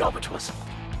good job it was.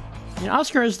 You know,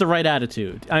 Oscar has the right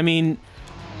attitude. I mean,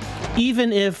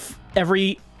 even if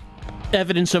every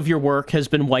evidence of your work has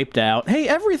been wiped out, hey,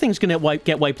 everything's going to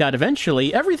get wiped out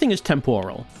eventually. Everything is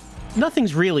temporal.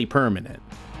 Nothing's really permanent.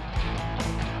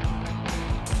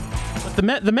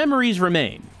 But the memories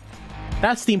remain.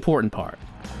 That's the important part.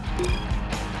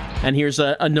 And here's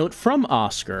a note from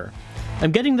Oscar.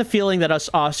 I'm getting the feeling that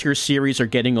us Oscar series are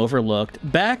getting overlooked.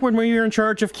 Back when we were in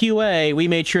charge of QA, we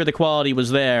made sure the quality was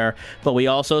there, but we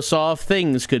also saw if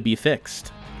things could be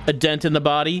fixed. A dent in the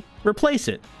body? Replace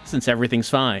it, since everything's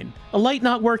fine. A light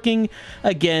not working?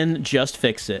 Again, just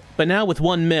fix it. But now with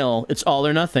 1 mil, it's all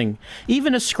or nothing.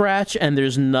 Even a scratch and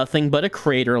there's nothing but a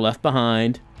crater left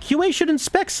behind. QA should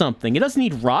inspect something. It doesn't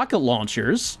need rocket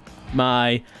launchers.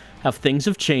 My, how things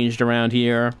have changed around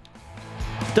here.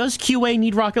 Does QA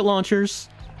need rocket launchers?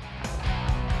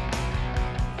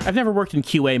 I've never worked in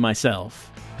QA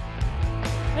myself.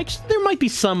 Actually, there might be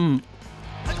some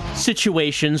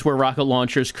situations where rocket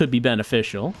launchers could be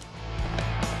beneficial.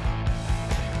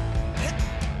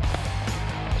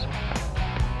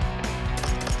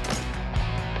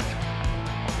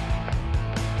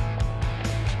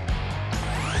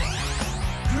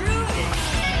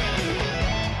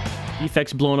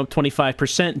 Defects blown up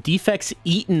 25%. Defects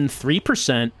eaten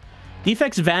 3%.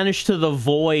 Defects vanished to the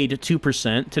void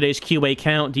 2%. Today's QA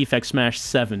count, defects smashed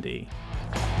 70.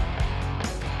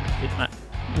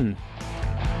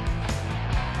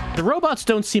 The robots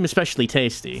don't seem especially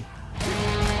tasty.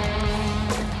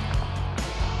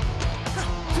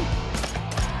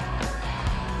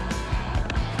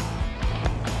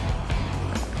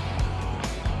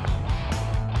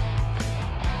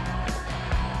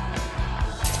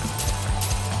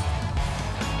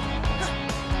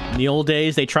 In the old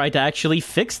days, they tried to actually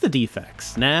fix the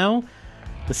defects. Now,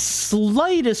 the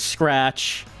slightest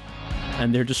scratch,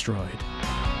 and they're destroyed.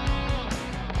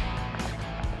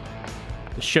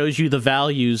 This shows you the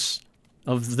values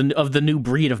of the new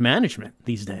breed of management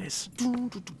these days.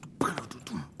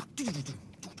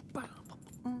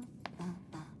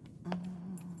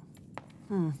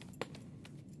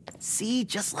 See,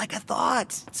 just like I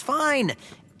thought. It's fine.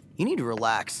 You need to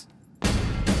relax.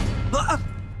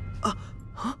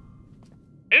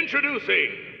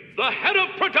 Introducing the head of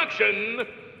production,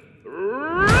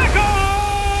 Rekka!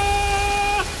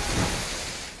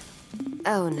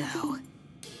 Oh no.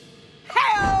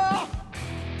 Hell!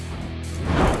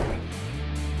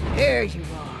 There you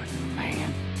are,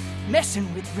 man.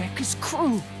 Messing with Rekka's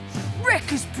crew,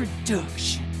 Rekka's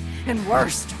production. And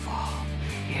worst of all,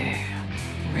 yeah,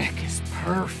 Rekka's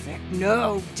perfect,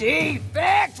 no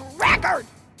defect record!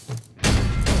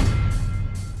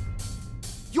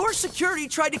 Your security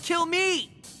tried to kill me!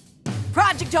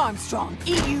 Project Armstrong,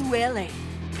 EULA.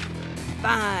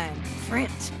 Fine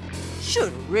print.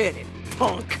 Should've read it,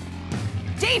 punk.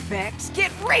 Defects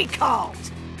get recalled.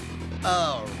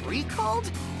 Recalled?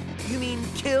 You mean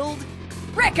killed?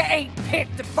 Rekka ain't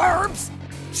picked the verbs.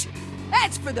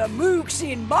 That's for the mooks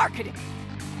in marketing.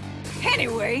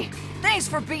 Anyway, thanks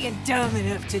for being dumb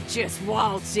enough to just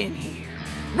waltz in here.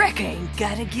 Rekka ain't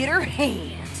gotta get her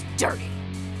hands dirty.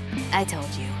 I told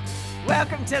you.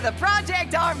 Welcome to the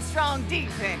Project Armstrong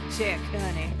defect check,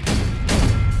 honey.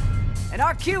 And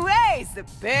our QA's the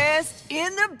best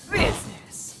in the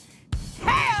business.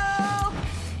 Hey-o!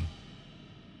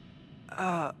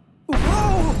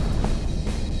 Whoa!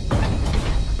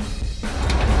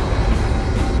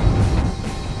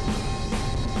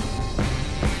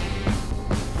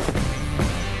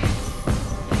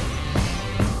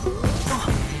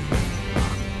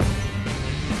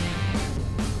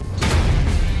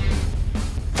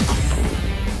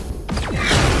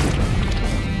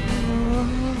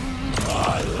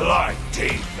 I like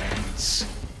defense.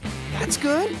 That's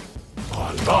good.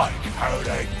 I like how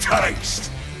they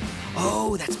taste.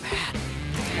 Oh, that's bad.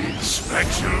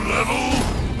 Inspection level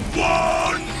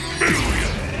 1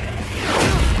 million.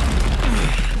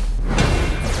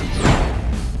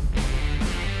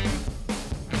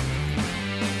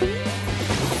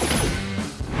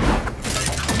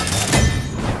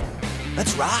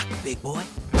 Let's rock, big boy.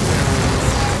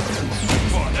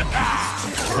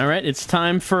 All right, it's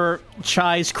time for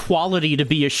Chai's quality to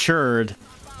be assured.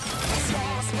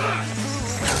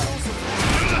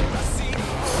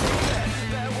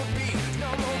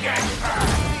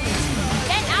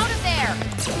 Get out of there!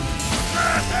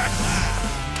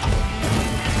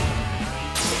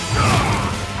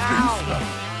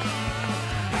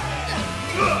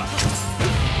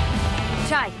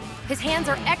 Chai, his hands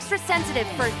are extra sensitive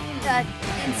for,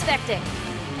 inspecting.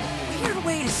 Weird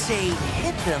way to say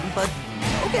hit them, but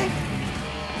okay.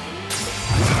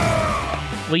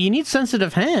 Well, you need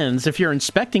sensitive hands if you're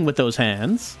inspecting with those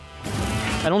hands.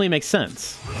 That only makes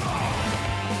sense.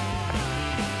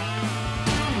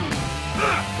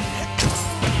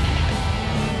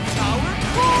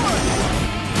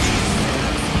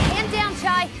 Hand down,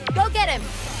 Chai. Go get him.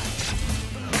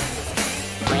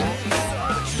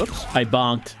 Whoops, I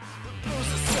bonked.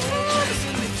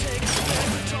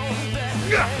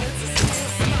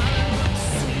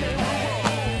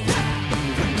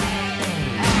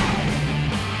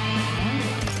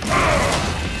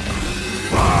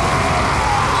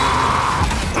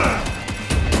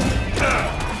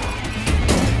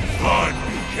 Fun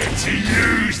get to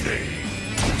use these.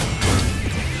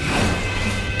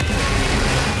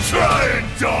 Try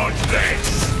and dodge this.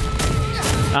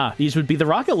 Ah, these would be the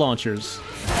rocket launchers.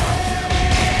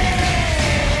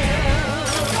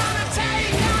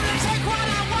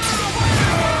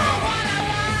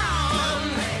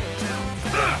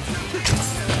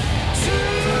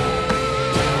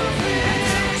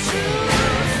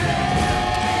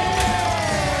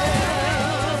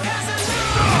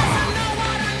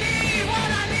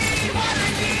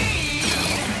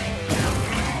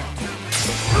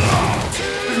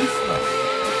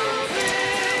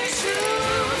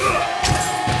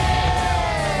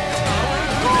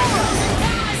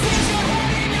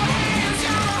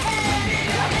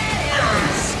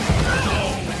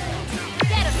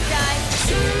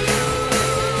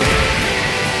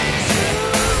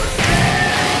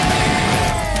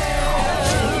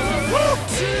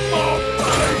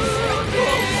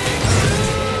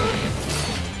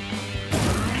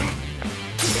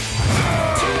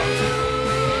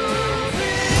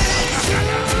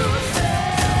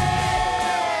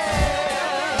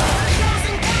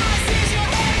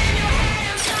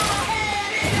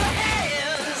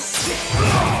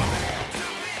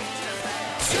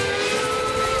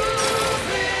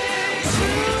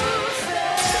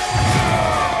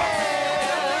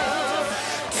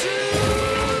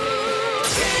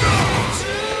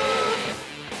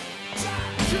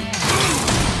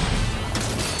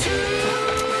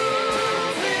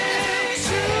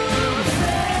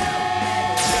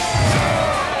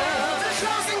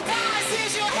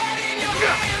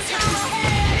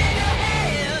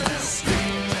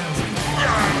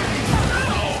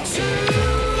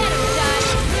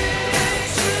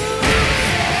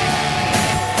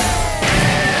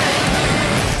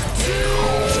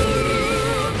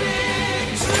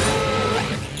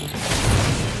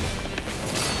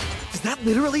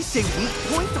 Literally say weak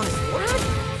point on his word?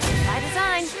 By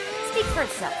design, speak for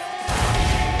itself.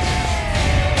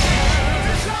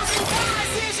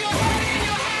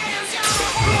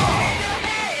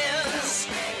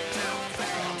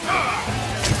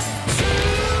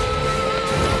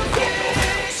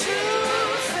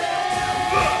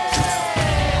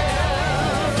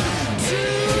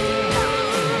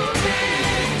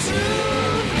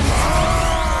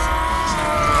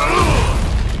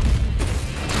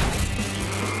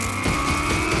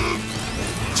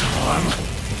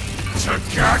 To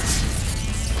get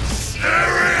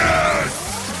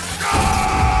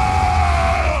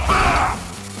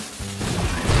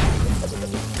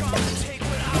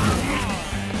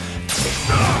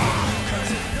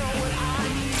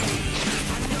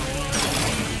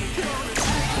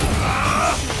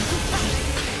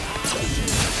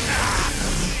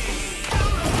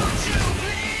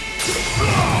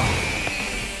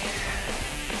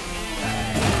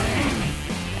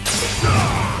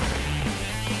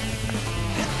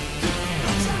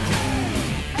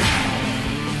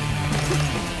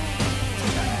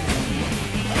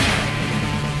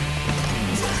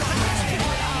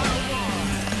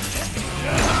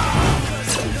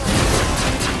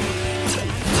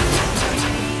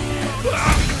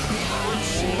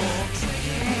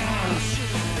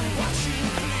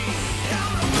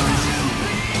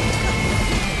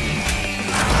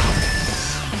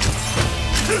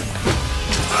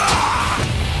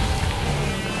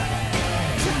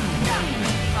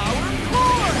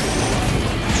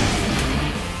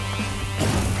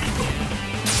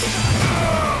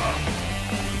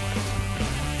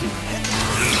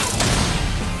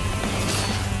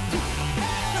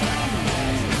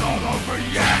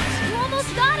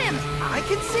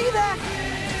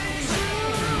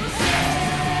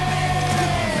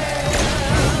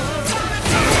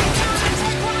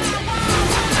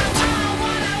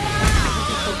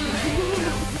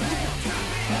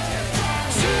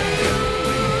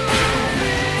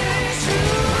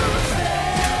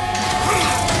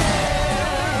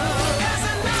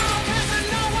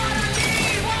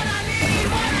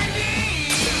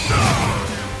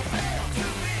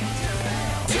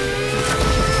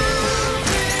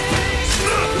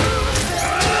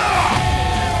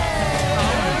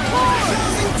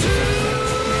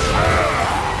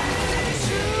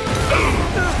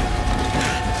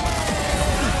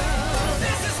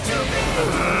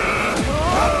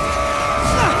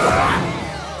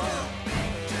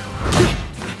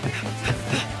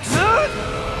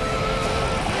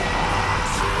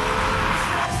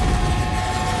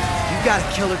got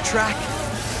a killer track.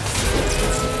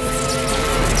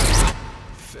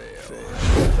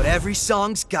 Fail. But every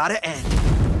song's gotta end.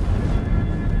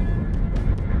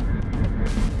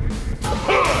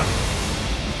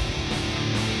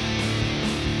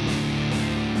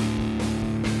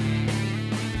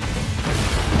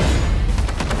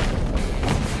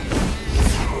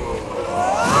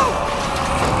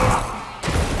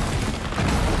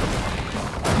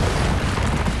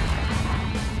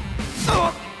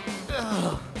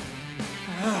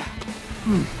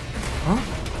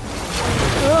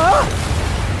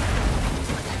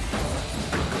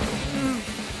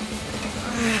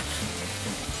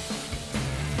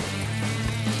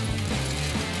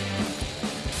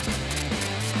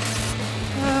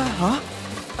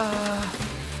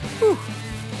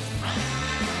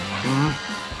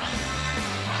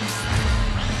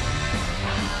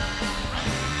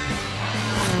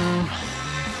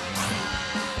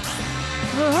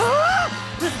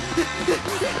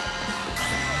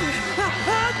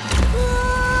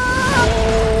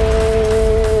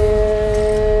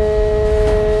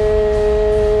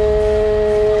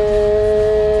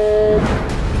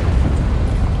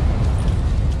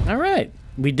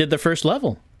 We did the first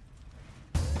level.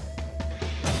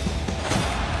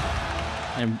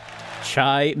 And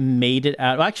Chai made it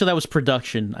out. Well, actually, that was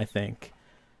production, I think.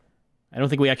 I don't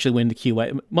think we actually win the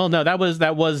QA. Well, no, that was the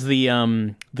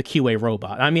QA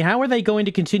robot. I mean, how are they going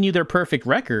to continue their perfect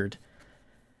record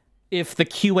if the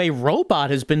QA robot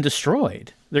has been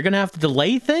destroyed? They're going to have to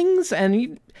delay things,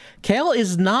 and Kale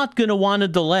is not going to want to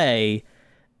delay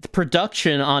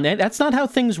production on it. That's not how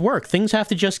things work. Things have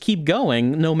to just keep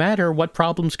going no matter what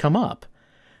problems come up.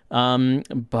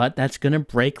 But that's gonna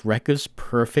break Rekka's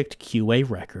perfect QA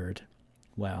record.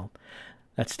 Well,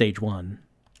 that's stage 1.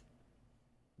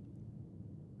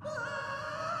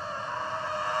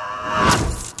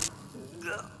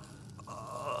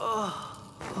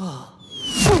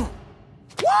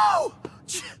 Whoa!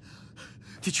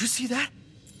 Did you see that?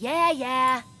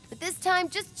 Yeah. But this time,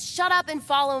 just shut up and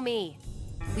follow me.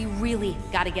 We really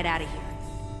gotta get out of here.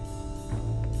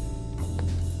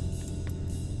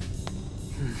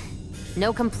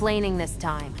 No complaining this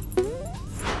time.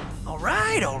 All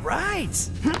right. Are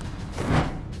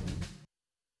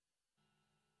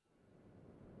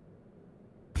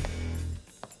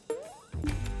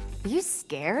you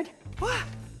scared? What?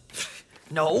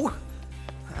 No.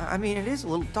 I mean, it is a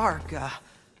little dark.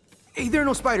 Hey, there are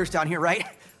no spiders down here, right?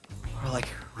 Or like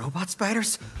robot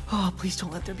spiders? Oh, please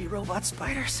don't let there be robot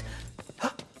spiders.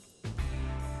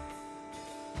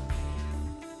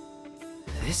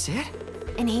 This it?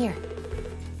 In here.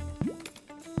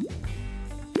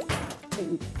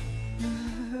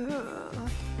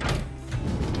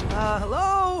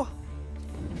 Hello?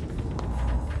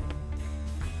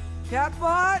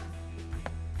 Catbot?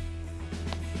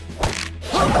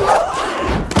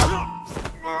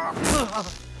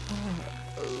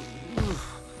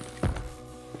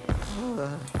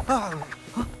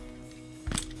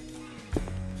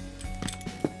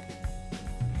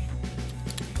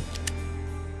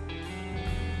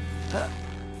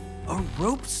 A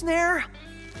rope snare?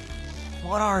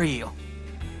 What are you?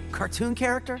 Cartoon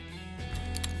character?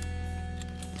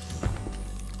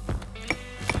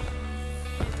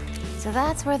 So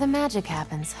that's where the magic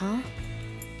happens, huh?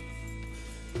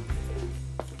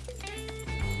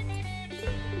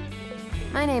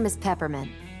 My name is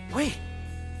Peppermint. Wait,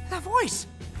 that voice!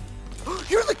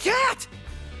 You're the cat!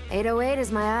 808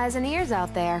 is my eyes and ears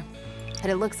out there.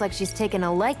 But it looks like she's taken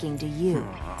a liking to you.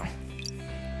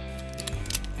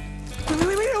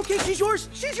 Wait, okay, she's yours!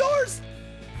 She's yours!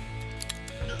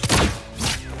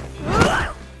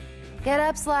 Get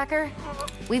up, slacker.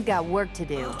 We've got work to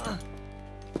do.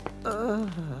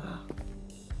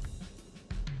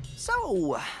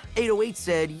 So,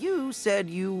 808 said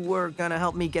you were gonna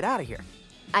help me get out of here.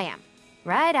 I am.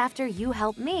 Right after you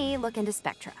help me look into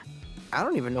Spectra. I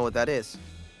don't even know what that is.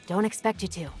 Don't expect you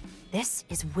to. This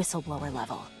is whistleblower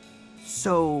level.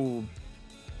 So...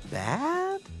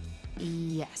 bad?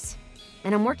 Yes.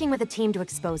 And I'm working with a team to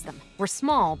expose them. We're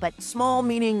small, but... Small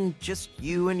meaning just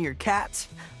you and your cat?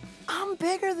 I'm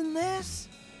bigger than this.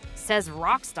 Says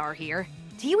Rockstar here.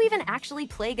 Do you even actually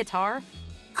play guitar?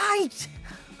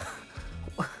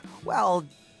 Well...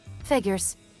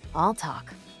 Figures. I'll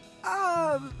talk.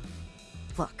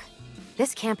 Look.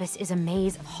 This campus is a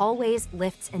maze of hallways,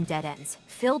 lifts, and dead ends,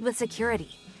 filled with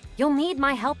security. You'll need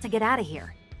my help to get out of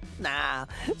here. Nah,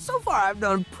 so far I've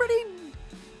done pretty...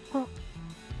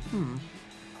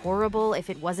 Horrible if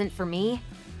it wasn't for me?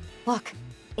 Look,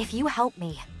 if you help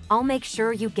me, I'll make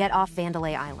sure you get off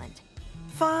Vandalay Island.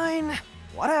 Fine.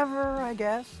 Whatever, I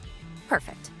guess.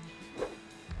 Perfect.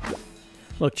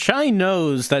 Look, Chai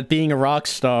knows that being a rock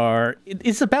star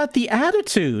is about the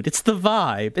attitude. It's the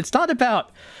vibe. It's not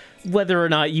about whether or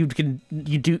not you can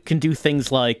do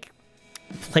things like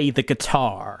play the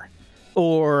guitar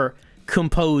or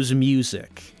compose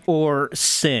music or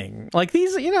sing. Like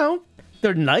these, you know,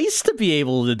 they're nice to be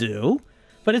able to do,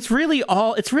 but it's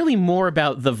really more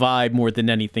about the vibe more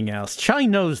than anything else. Chai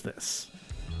knows this.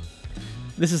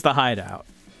 This is the hideout.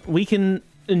 We can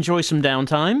enjoy some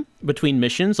downtime between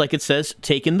missions, like it says,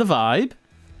 take in the vibe.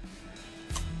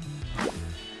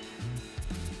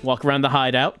 Walk around the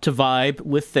hideout to vibe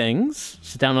with things.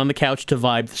 Sit down on the couch to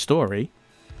vibe the story.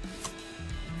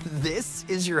 This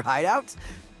is your hideout?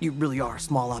 You really are a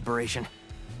small operation.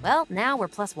 Well, now we're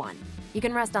 +1. You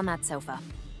can rest on that sofa.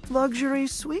 Luxury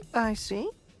suite, I see.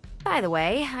 By the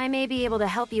way, I may be able to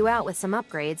help you out with some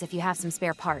upgrades if you have some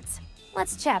spare parts.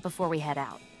 Let's chat before we head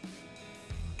out.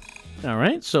 All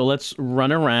right, so let's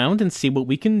run around and see what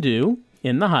we can do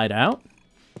in the hideout.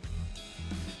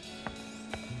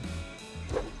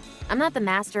 I'm not the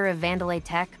master of Vandalay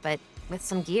tech, but with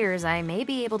some gears, I may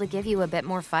be able to give you a bit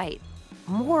more fight.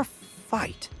 More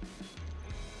fight?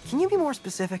 Can you be more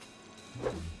specific?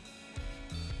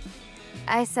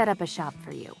 I set up a shop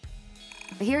for you.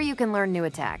 Here you can learn new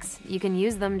attacks. You can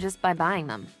use them just by buying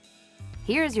them.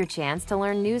 Here's your chance to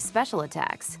learn new special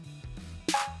attacks.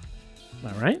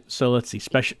 All right, so let's see.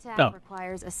 Special attack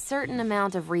requires a certain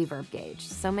amount of reverb gauge,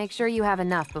 so make sure you have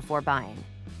enough before buying.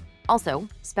 Also,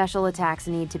 special attacks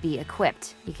need to be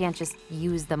equipped. You can't just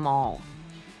use them all.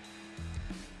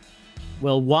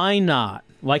 Well, why not?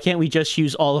 Why can't we just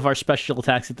use all of our special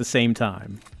attacks at the same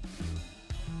time?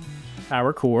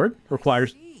 Power cord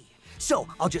requires... So,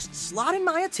 I'll just slot in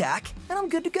my attack, and I'm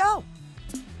good to go.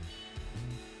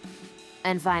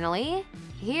 And finally,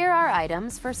 here are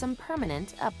items for some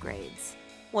permanent upgrades.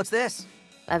 What's this?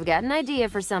 I've got an idea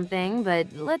for something,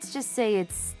 but let's just say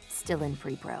it's still in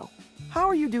pre-pro. How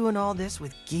are you doing all this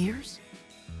with gears?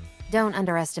 Don't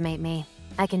underestimate me.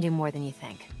 I can do more than you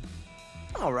think.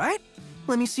 All right,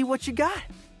 let me see what you got.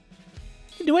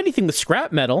 You can do anything with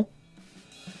scrap metal.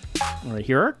 All right,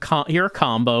 here are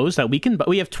combos that we can... But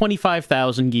we have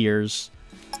 25,000 gears.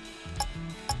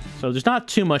 So there's not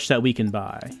too much that we can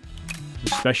buy.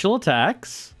 Special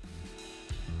attacks.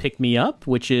 Pick me up,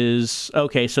 which is...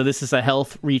 Okay, so this is a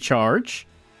health recharge.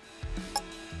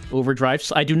 Overdrive.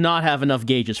 I do not have enough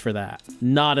gauges for that.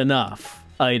 Not enough.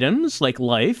 Items, like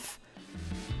life.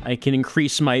 I can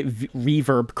increase my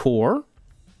reverb core.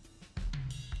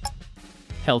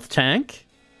 Health tank.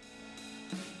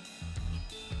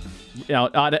 Now,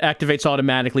 it activates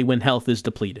automatically when health is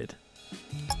depleted.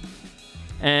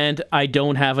 And I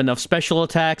don't have enough special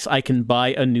attacks. I can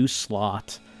buy a new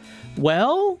slot.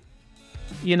 Well,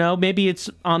 you know, maybe it's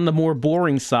on the more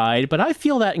boring side, but I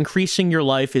feel that increasing your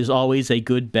life is always a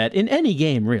good bet in any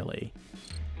game, really.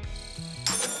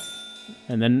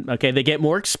 And then, okay, they get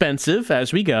more expensive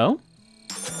as we go.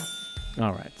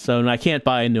 All right, so I can't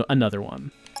buy another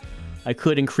one. I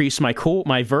could increase my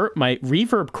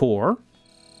reverb core.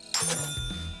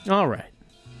 All right.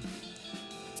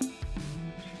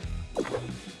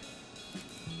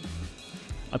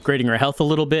 Upgrading our health a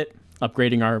little bit.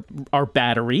 Upgrading our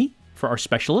battery for our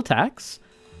special attacks.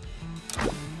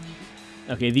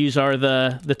 Okay, these are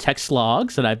the text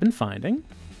logs that I've been finding.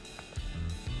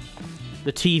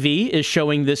 The TV is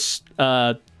showing this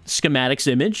schematics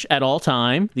image at all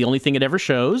time. The only thing it ever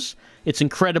shows. It's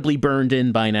incredibly burned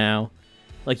in by now.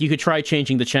 Like, you could try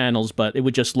changing the channels, but it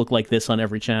would just look like this on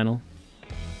every channel.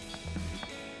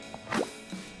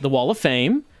 The Wall of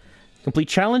Fame. Complete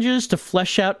challenges to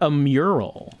flesh out a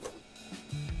mural.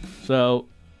 So,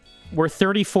 we're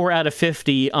 34 out of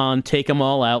 50 on Take 'Em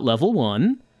All Out level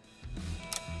 1.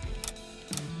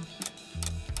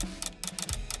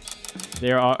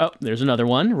 There are... Oh, there's another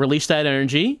one. Release that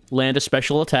energy. Land a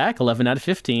special attack. 11 out of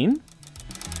 15.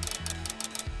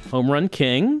 Home Run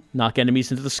King. Knock enemies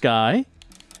into the sky.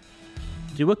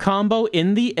 Do a combo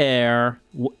in the air.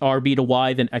 RB to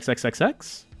Y, then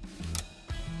XXXX.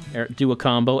 Do a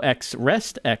combo X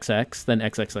rest XX, then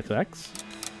XXXX.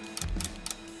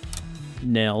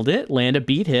 Nailed it. Land a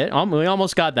beat hit. We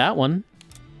almost got that one.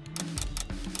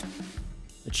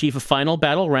 Achieve a final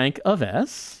battle rank of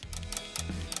S.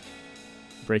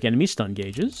 Break enemy stun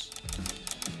gauges.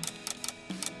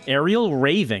 Aerial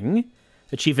raving.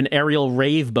 Achieve an aerial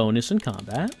rave bonus in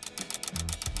combat.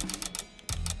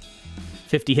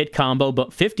 50 hit combo,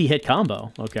 but 50 hit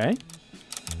combo. Okay.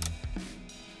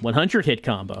 100 hit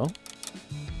combo.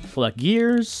 Collect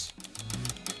gears.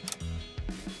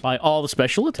 Buy all the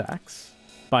special attacks.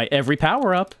 Buy every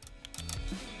power up.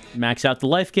 Max out the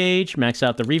life gauge. Max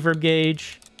out the reverb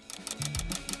gauge.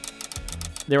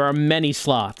 There are many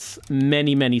slots.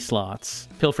 Many, many slots.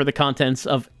 Pilfer the contents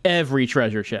of every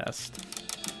treasure chest.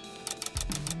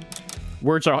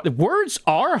 Words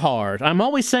are hard. I'm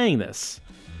always saying this.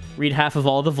 Read half of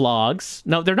all the vlogs.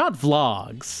 No, they're not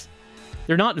vlogs.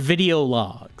 They're not video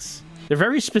logs. They're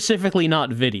very specifically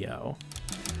not video.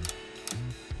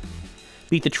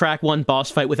 Beat the track 1 boss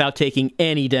fight without taking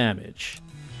any damage.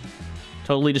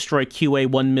 Totally destroy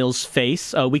QA1 Mill's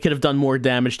face. We could have done more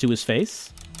damage to his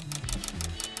face.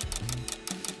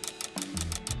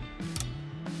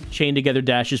 Chain together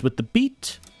dashes with the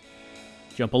beat.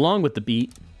 Jump along with the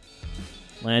beat.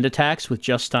 Land attacks with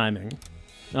just timing.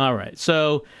 Alright,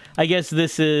 so I guess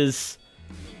this is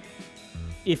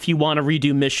if you want to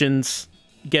redo missions,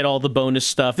 get all the bonus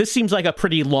stuff. This seems like a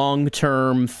pretty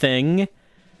long-term thing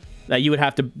that you would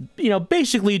have to, you know,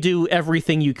 basically do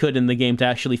everything you could in the game to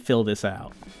actually fill this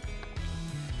out.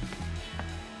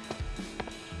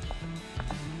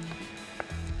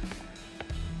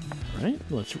 Alright,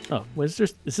 let's... Oh, is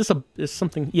this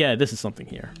something? Yeah, this is something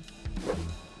here.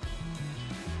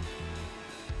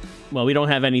 Well, we don't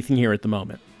have anything here at the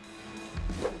moment.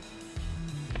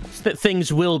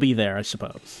 Things will be there, I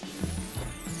suppose.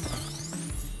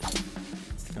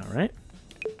 Alright.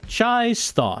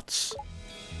 Chai's thoughts.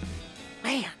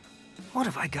 Man, what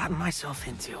have I gotten myself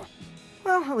into?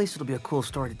 Well, at least it'll be a cool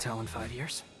story to tell in 5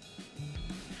 years.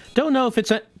 Don't know if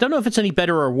it's any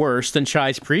better or worse than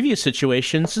Chai's previous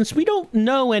situation, since we don't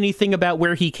know anything about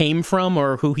where he came from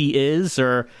or who he is,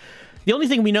 or... The only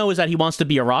thing we know is that he wants to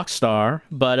be a rock star,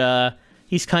 but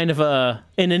he's kind of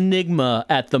an enigma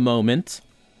at the moment.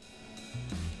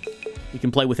 We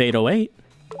can play with 808.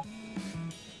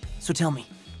 So tell me,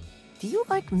 do you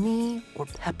like me or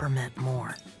Peppermint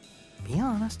more? Be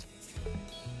honest.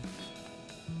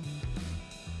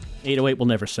 808 will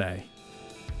never say.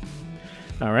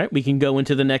 All right, we can go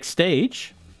into the next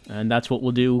stage, and that's what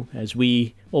we'll do as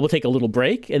we'll take a little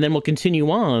break, and then we'll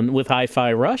continue on with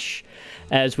Hi-Fi Rush,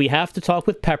 as we have to talk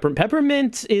with Peppermint.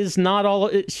 Peppermint is not all...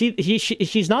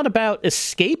 She's not about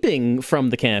escaping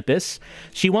from the campus.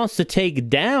 She wants to take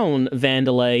down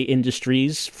Vandelay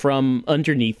Industries from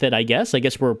underneath it, I guess. I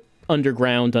guess we're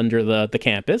underground under the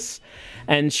campus.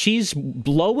 And she's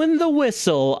blowing the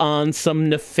whistle on some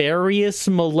nefarious,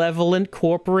 malevolent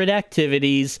corporate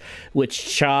activities,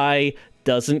 which Chai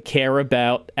doesn't care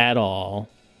about at all.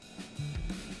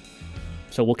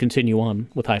 So we'll continue on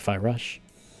with Hi-Fi Rush.